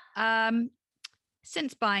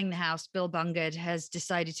 since buying the house, Bill Bungard has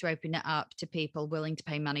decided to open it up to people willing to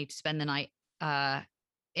pay money to spend the night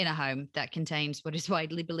in a home that contains what is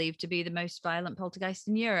widely believed to be the most violent poltergeist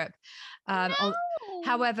in Europe.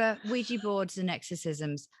 However, Ouija boards and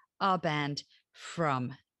exorcisms are banned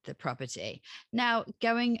from the property. Now,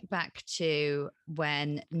 going back to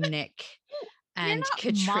when Nick and You're not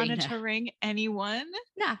Katrina monitoring anyone.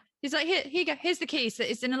 Nah, he's like, here you go. Here's the keys.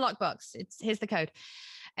 It's in a lockbox. Here's the code.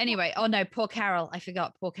 Anyway, oh no, poor Carol. I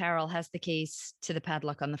forgot. Poor Carol has the keys to the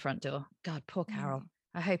padlock on the front door. God, poor Carol.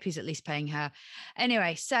 I hope he's at least paying her.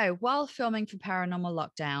 Anyway, so while filming for Paranormal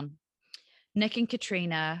Lockdown, Nick and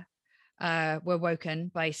Katrina were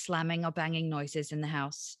woken by slamming or banging noises in the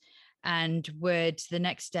house and would the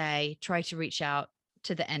next day try to reach out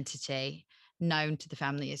to the entity known to the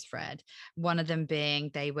family as Fred. One of them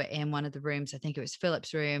being they were in one of the rooms, I think it was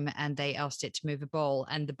Philip's room, and they asked it to move a ball,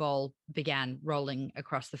 and the ball began rolling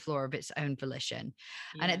across the floor of its own volition.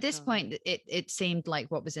 Yeah, and at this point, it seemed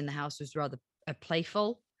like what was in the house was rather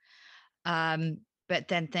playful. But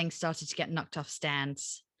then things started to get knocked off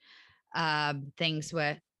stands. Things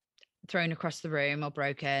were thrown across the room or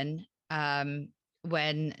broken.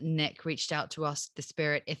 When Nick reached out to ask the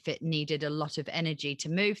spirit if it needed a lot of energy to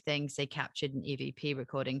move things, they captured an EVP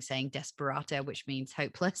recording saying desperata, which means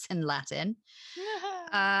hopeless in Latin.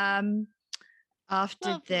 After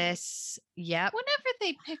Lovely. this, yep. Whenever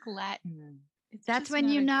they pick Latin, that's when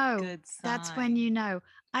you know. That's when you know.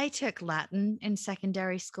 I took Latin in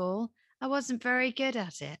secondary school. I wasn't very good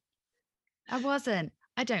at it. I wasn't.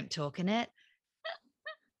 I don't talk in it.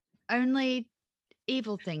 Only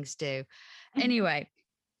evil things do. Anyway,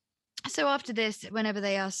 so after this, whenever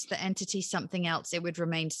they asked the entity something else, it would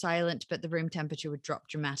remain silent, but the room temperature would drop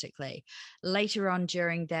dramatically. Later on,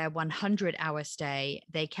 during their 100-hour stay,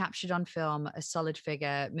 they captured on film a solid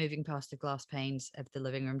figure moving past the glass panes of the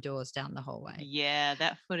living room doors down the hallway. Yeah,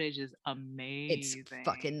 that footage is amazing. It's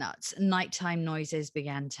fucking nuts. Nighttime noises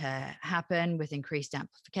began to happen with increased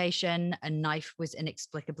amplification. A knife was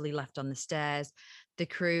inexplicably left on the stairs. The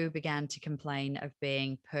crew began to complain of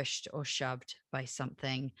being pushed or shoved by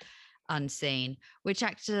something unseen, which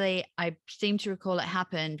actually I seem to recall it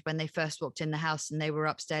happened when they first walked in the house and they were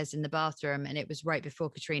upstairs in the bathroom, and it was right before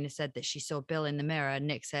Katrina said that she saw Bill in the mirror.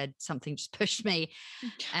 Nick said something just pushed me,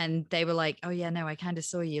 and they were like, oh yeah, no, I kind of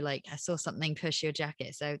saw you, like I saw something push your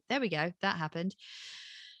jacket. So there we go, that happened.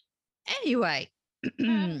 Anyway,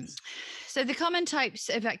 so the common types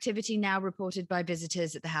of activity now reported by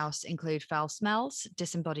visitors at the house include foul smells,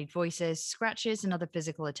 disembodied voices, scratches, and other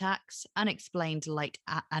physical attacks, unexplained light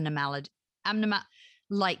abnormalities.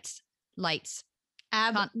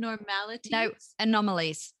 No,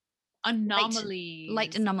 anomalies.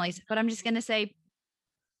 Light anomalies. But I'm just going to say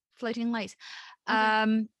floating lights.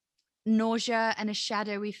 Okay. Nausea and a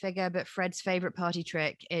shadowy figure, but Fred's favorite party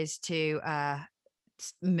trick is to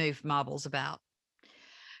move marbles about.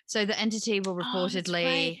 So the entity will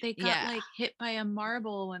reportedly, they got like hit by a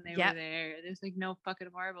marble when they were there. There's like no fucking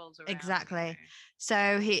marbles around. Exactly. Anywhere.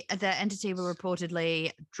 So the entity will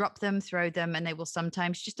reportedly drop them, throw them, and they will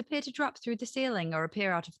sometimes just appear to drop through the ceiling or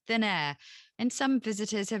appear out of thin air. And some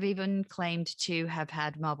visitors have even claimed to have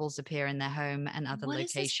had marbles appear in their home and other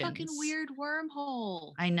locations. What is this fucking weird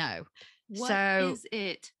wormhole? I know. What is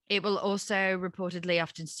it? It will also reportedly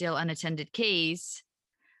often steal unattended keys.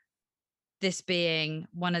 This being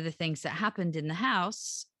one of the things that happened in the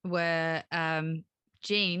house where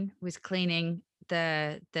Jean was cleaning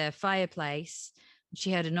the fireplace.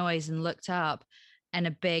 She heard a noise and looked up, and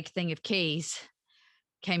a big thing of keys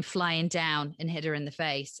came flying down and hit her in the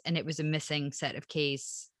face. And it was a missing set of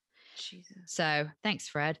keys. Jesus. So thanks,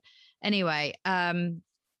 Fred. Anyway,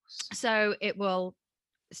 so it will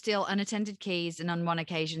steal unattended keys, and on one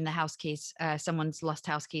occasion, the house keys, someone's lost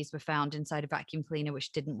house keys were found inside a vacuum cleaner,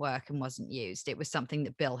 which didn't work and wasn't used. It was something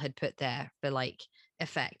that Bill had put there for like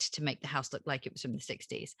effect to make the house look like it was from the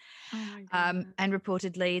 60s. Oh my God. And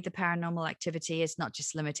reportedly, the paranormal activity is not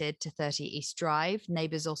just limited to 30 East Drive.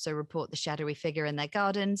 Neighbors also report the shadowy figure in their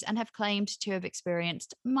gardens and have claimed to have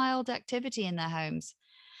experienced mild activity in their homes.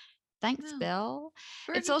 Thanks, Oh, Bill.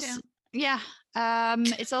 burn It's it also down. yeah.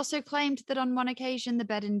 It's also claimed that on one occasion the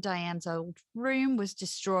bed in Diane's old room was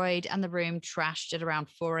destroyed and the room trashed at around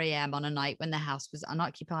 4 a.m. on a night when the house was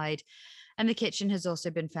unoccupied. And the kitchen has also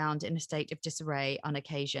been found in a state of disarray on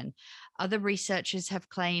occasion. Other researchers have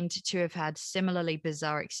claimed to have had similarly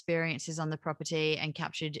bizarre experiences on the property and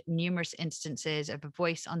captured numerous instances of a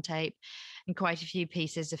voice on tape and quite a few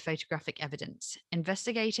pieces of photographic evidence.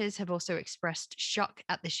 Investigators have also expressed shock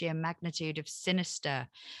at the sheer magnitude of sinister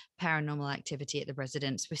paranormal activity at the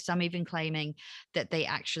residence, with some even claiming that they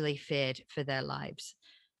actually feared for their lives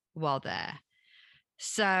while there.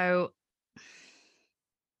 So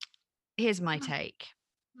here's my take.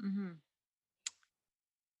 Mm-hmm.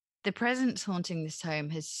 The presence haunting this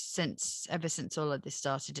home has ever since all of this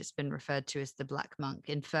started, it's been referred to as the Black Monk,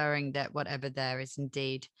 inferring that whatever there is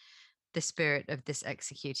indeed the spirit of this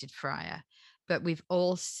executed friar. But we've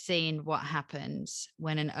all seen what happens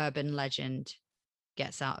when an urban legend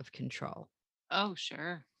gets out of control. Oh,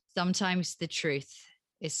 sure. Sometimes the truth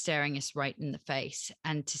is staring us right in the face,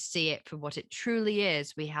 and to see it for what it truly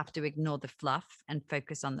is, we have to ignore the fluff and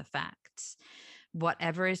focus on the facts.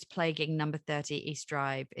 Whatever is plaguing number 30 East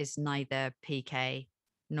Drive is neither PK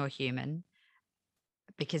nor human,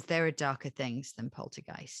 because there are darker things than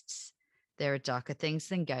poltergeists. There are darker things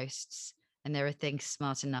than ghosts, and there are things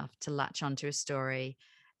smart enough to latch onto a story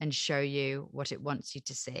and show you what it wants you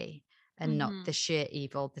to see, and not the sheer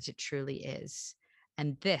evil that it truly is.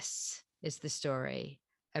 And this is the story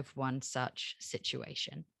of one such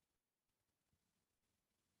situation.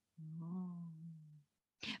 Oh.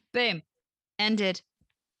 Boom. Ended.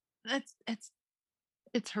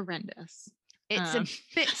 It's horrendous. It's a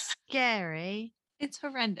bit scary. It's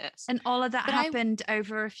horrendous. And all of that But happened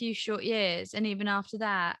over a few short years. And even after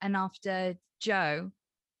that, and after Joe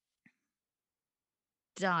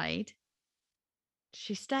died,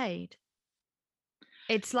 she stayed.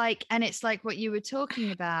 It's like what you were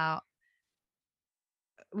talking about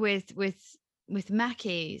with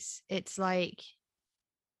Mackie's. It's like,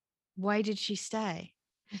 why did she stay?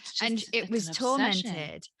 And it was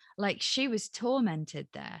tormented. Like, she was tormented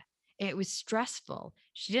there. It was stressful.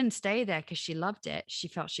 She didn't stay there because she loved it. She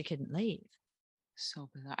felt she couldn't leave. So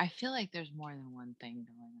bizarre. I feel like there's more than one thing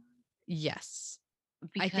going on. Yes.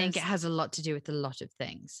 Because I think it has a lot to do with a lot of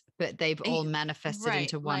things, but they've all manifested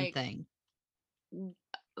into one thing.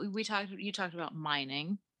 You talked about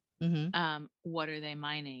mining. Mm-hmm. What are they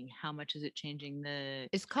mining? How much is it changing the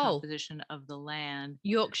composition of the land?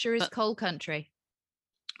 Yorkshire is coal country.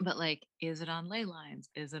 But like, is it on ley lines?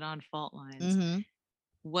 Is it on fault lines? Mm-hmm.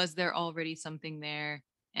 Was there already something there,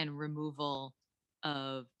 and removal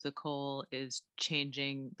of the coal is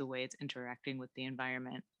changing the way it's interacting with the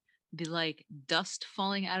environment? The like dust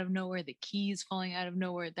falling out of nowhere, the keys falling out of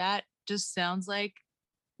nowhere, that just sounds like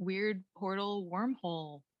weird portal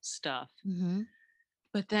wormhole stuff. Mm-hmm.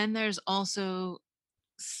 But then there's also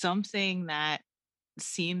something that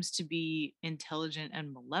seems to be intelligent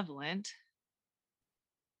and malevolent,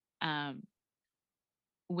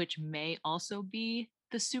 which may also be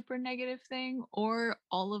the super negative thing, or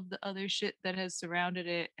all of the other shit that has surrounded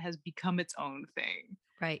it has become its own thing.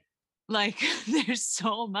 Right. Like, there's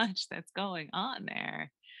so much that's going on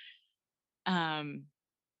there.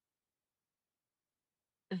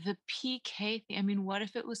 The PK thing, I mean, what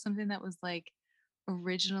if it was something that was like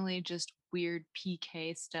originally just weird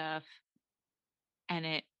PK stuff and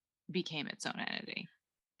it became its own entity?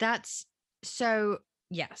 That's so,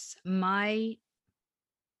 yes, my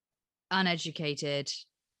uneducated,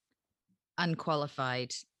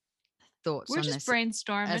 unqualified thoughts on this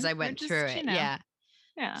brainstorming as I went through it. Yeah.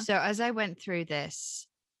 So as I went through this,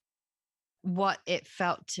 what it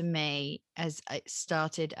felt to me as it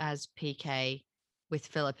started as PK with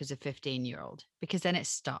Philip as a 15-year-old, because then it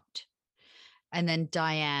stopped. And then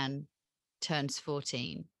Diane turns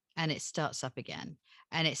 14 and it starts up again,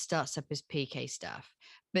 and it starts up as PK stuff.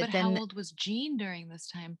 But then, how old was Jean during this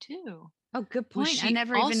time too? Oh, good point. I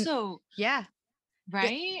never yeah.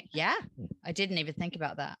 Right? Yeah. I didn't even think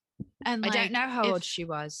about that. And I don't know how old she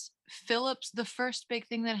was. Philip's, the first big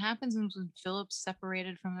thing that happens is when Philip's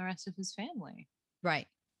separated from the rest of his family. Right.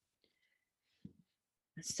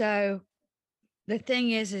 So the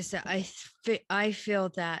thing is that I feel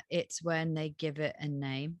that it's when they give it a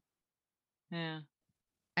name. Yeah.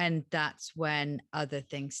 And that's when other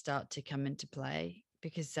things start to come into play,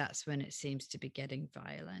 because that's when it seems to be getting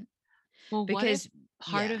violent. Well, Because what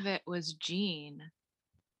if part of it was Jean?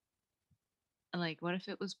 Like, what if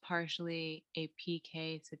it was partially a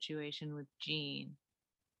PK situation with Jean?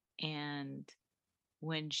 And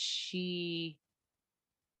when she,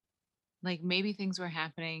 like, maybe things were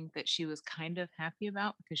happening that she was kind of happy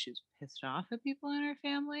about because she was pissed off at people in her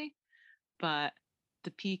family, but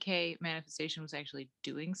the PK manifestation was actually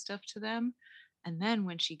doing stuff to them. And then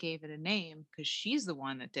when she gave it a name, because she's the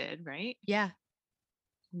one that did, right? yeah,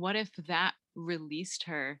 What if that released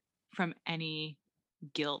her from any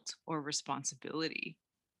guilt or responsibility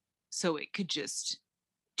so it could just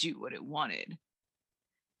do what it wanted?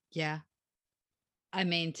 yeah. I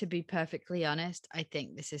mean, to be perfectly honest, I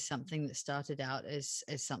think this is something that started out as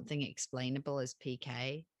something explainable as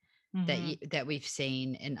PK Mhm. that we've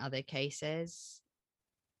seen in other cases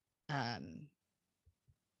um,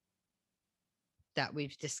 that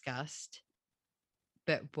we've discussed,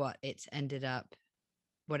 but what it's ended up,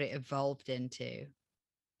 what it evolved into,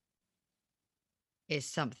 is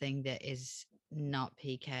something that is not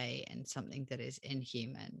PK and something that is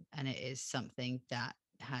inhuman, and it is something that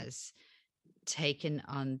has taken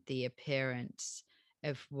on the appearance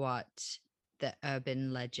of what the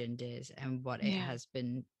urban legend is and what it Yeah. has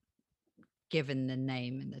been given the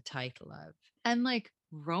name and the title of. And like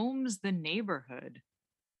roams the neighborhood.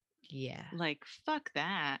 Yeah. Like, fuck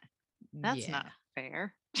that. That's Yeah. not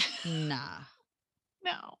fair. Nah.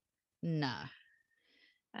 No. Nah.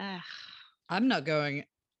 Ugh, I'm not going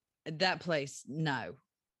that place. No.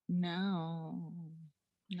 no.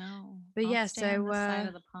 No. But I'll yeah, stay on so this side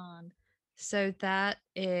of the pond. so that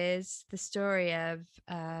is the story of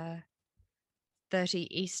 30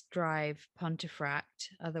 East Drive,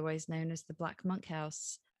 Pontefract, otherwise known as the Black Monk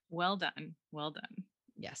House. Well done. Well done.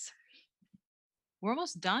 Yes. We're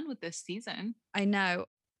almost done with this season. I know.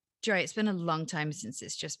 Joy, it's been a long time since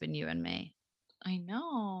it's just been you and me. I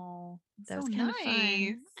know. That So was kind of fun.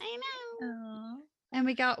 nice. I know. Aw. And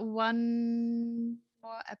we got one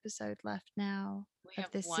more episode left now We of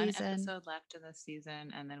have this one season. episode left in this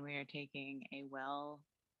season, and then we are taking a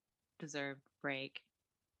well-deserved break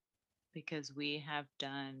because we have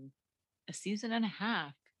done a season and a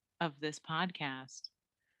half of this podcast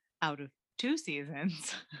out of 2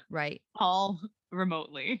 seasons, Right. all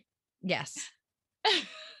remotely. Yes.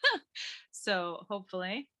 So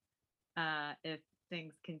hopefully, if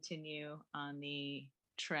things continue on the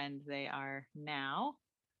trend they are now,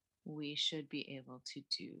 we should be able to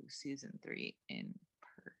do season 3 in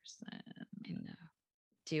person. I know.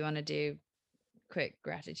 Do you want to do quick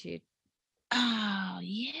gratitude? Oh,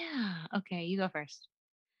 yeah. Okay, you go first.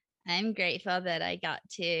 I'm grateful that I got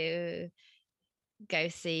to go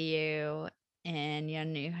see you in your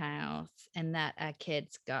new house and that our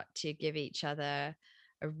kids got to give each other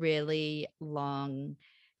a really long,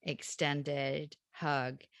 extended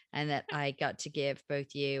hug, and that I got to give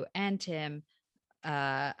both you and Tim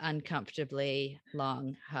uncomfortably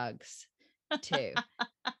long hugs too.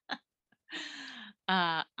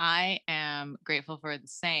 I am grateful for the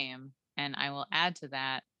same, and I will add to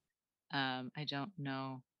that. I don't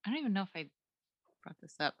even know if I brought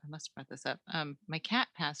this up. I must have brought this up. My cat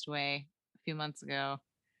passed away a few months ago,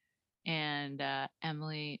 and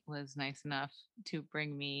Emily was nice enough to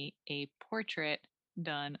bring me a portrait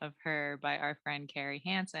done of her by our friend Carrie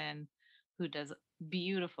Hansen, who does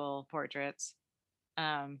beautiful portraits.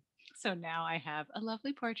 So now I have a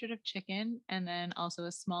lovely portrait of Chicken, and then also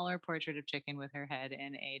a smaller portrait of Chicken with her head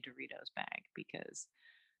in a Doritos bag, because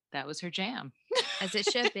that was her jam. As it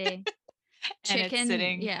should be. And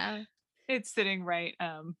Chicken, yeah. it's sitting right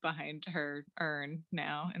behind her urn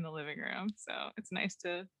now in the living room. So it's nice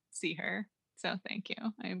to see her. So thank you.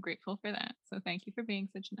 I am grateful for that. So thank you for being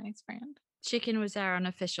such a nice friend. Chicken was our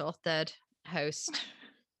unofficial third host.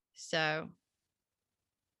 So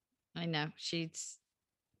I know she's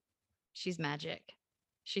magic.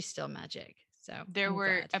 She's still magic. So There I'm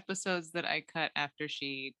were glad. episodes that I cut after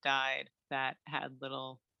she died that had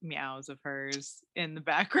little meows of hers in the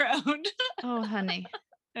background. Oh, honey.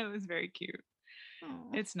 It was very cute. Oh,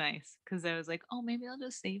 It's nice because I was like, oh, maybe I'll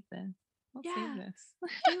just save this. I'll save yeah, this.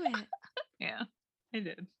 do it. Yeah, I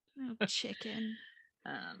did. Oh, Chicken.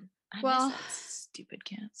 I Well, miss that stupid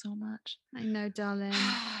cat so much. I know, darling.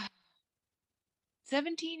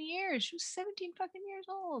 17 years. She was 17 fucking years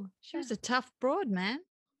old. She was a tough broad, man.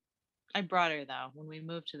 I brought her though. When we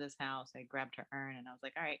moved to this house, I grabbed her urn and I was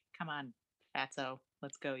like, all right, come on, fatso,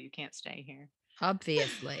 let's go. You can't stay here.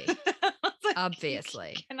 Obviously. Like,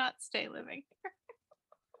 Obviously. you cannot stay living here.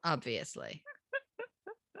 Obviously.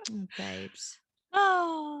 Oh, babes.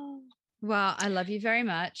 Oh, Well, I love you very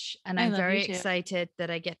much. And I I'm love you very too. excited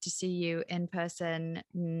that I get to see you in person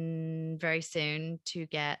very soon to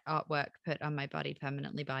get artwork put on my body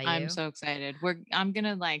permanently by you. I'm so excited. I'm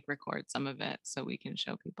gonna like record some of it so we can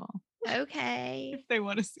show people Okay. if they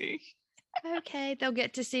want to see. Okay. They'll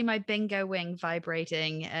get to see my bingo wing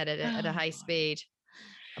vibrating at a Oh, high Lord. speed.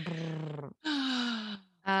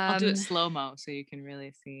 I'll do it slow-mo so you can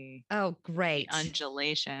really see Oh, the great.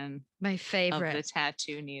 undulation My of the favorite.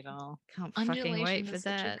 tattoo needle. Can't fucking wait Undulation for is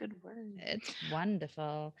such a that. good word. It's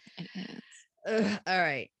wonderful. It is. All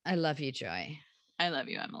right. I love you, Joy. I love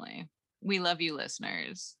you, Emily. We love you,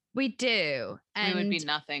 listeners. We do. We would be And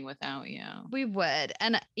nothing without you. we would.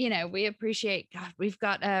 And we appreciate God, we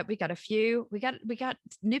got a few, we got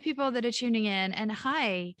new people that are tuning in. And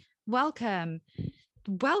hi, welcome.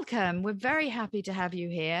 Welcome. We're very happy to have you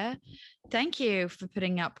here. Thank you for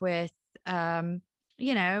putting up with like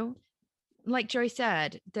Joy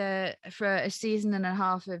said, for a season and a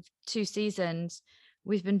half of 2 seasons,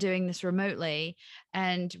 we've been doing this remotely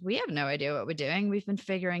and we have no idea what we're doing. We've been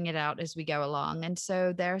figuring it out as we go along. And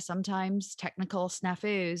so there are sometimes technical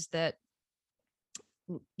snafus that,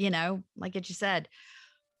 like you said,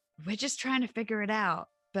 we're just trying to figure it out.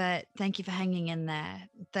 But thank you for hanging in there.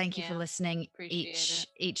 Thank you for listening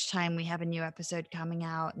each time we have a new episode coming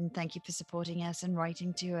out. And thank you for supporting us and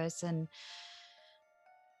writing to us. And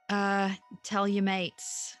tell your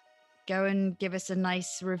mates, go and give us a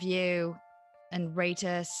nice review and rate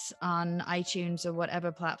us on iTunes or whatever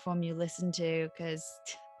platform you listen to, because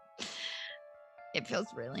it feels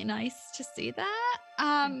really nice to see that.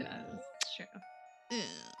 It does. It's true.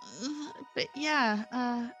 But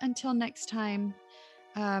yeah, until next time,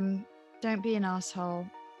 don't be an asshole.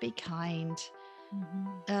 Be kind.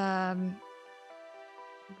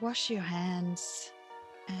 Wash your hands.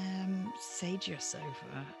 Sage your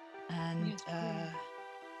sofa. And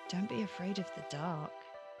don't be afraid of the dark.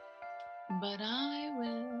 But I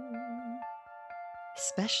will.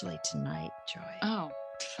 Especially tonight, Joy. Oh,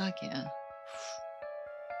 fuck yeah.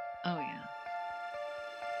 Oh, yeah.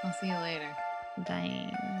 I'll see you later. Bye.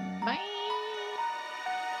 Bye.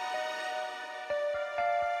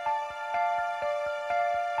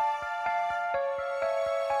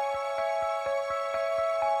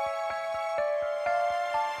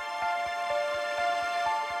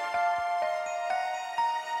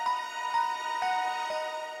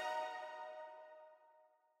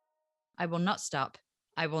 I will not stop.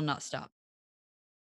 I will not stop.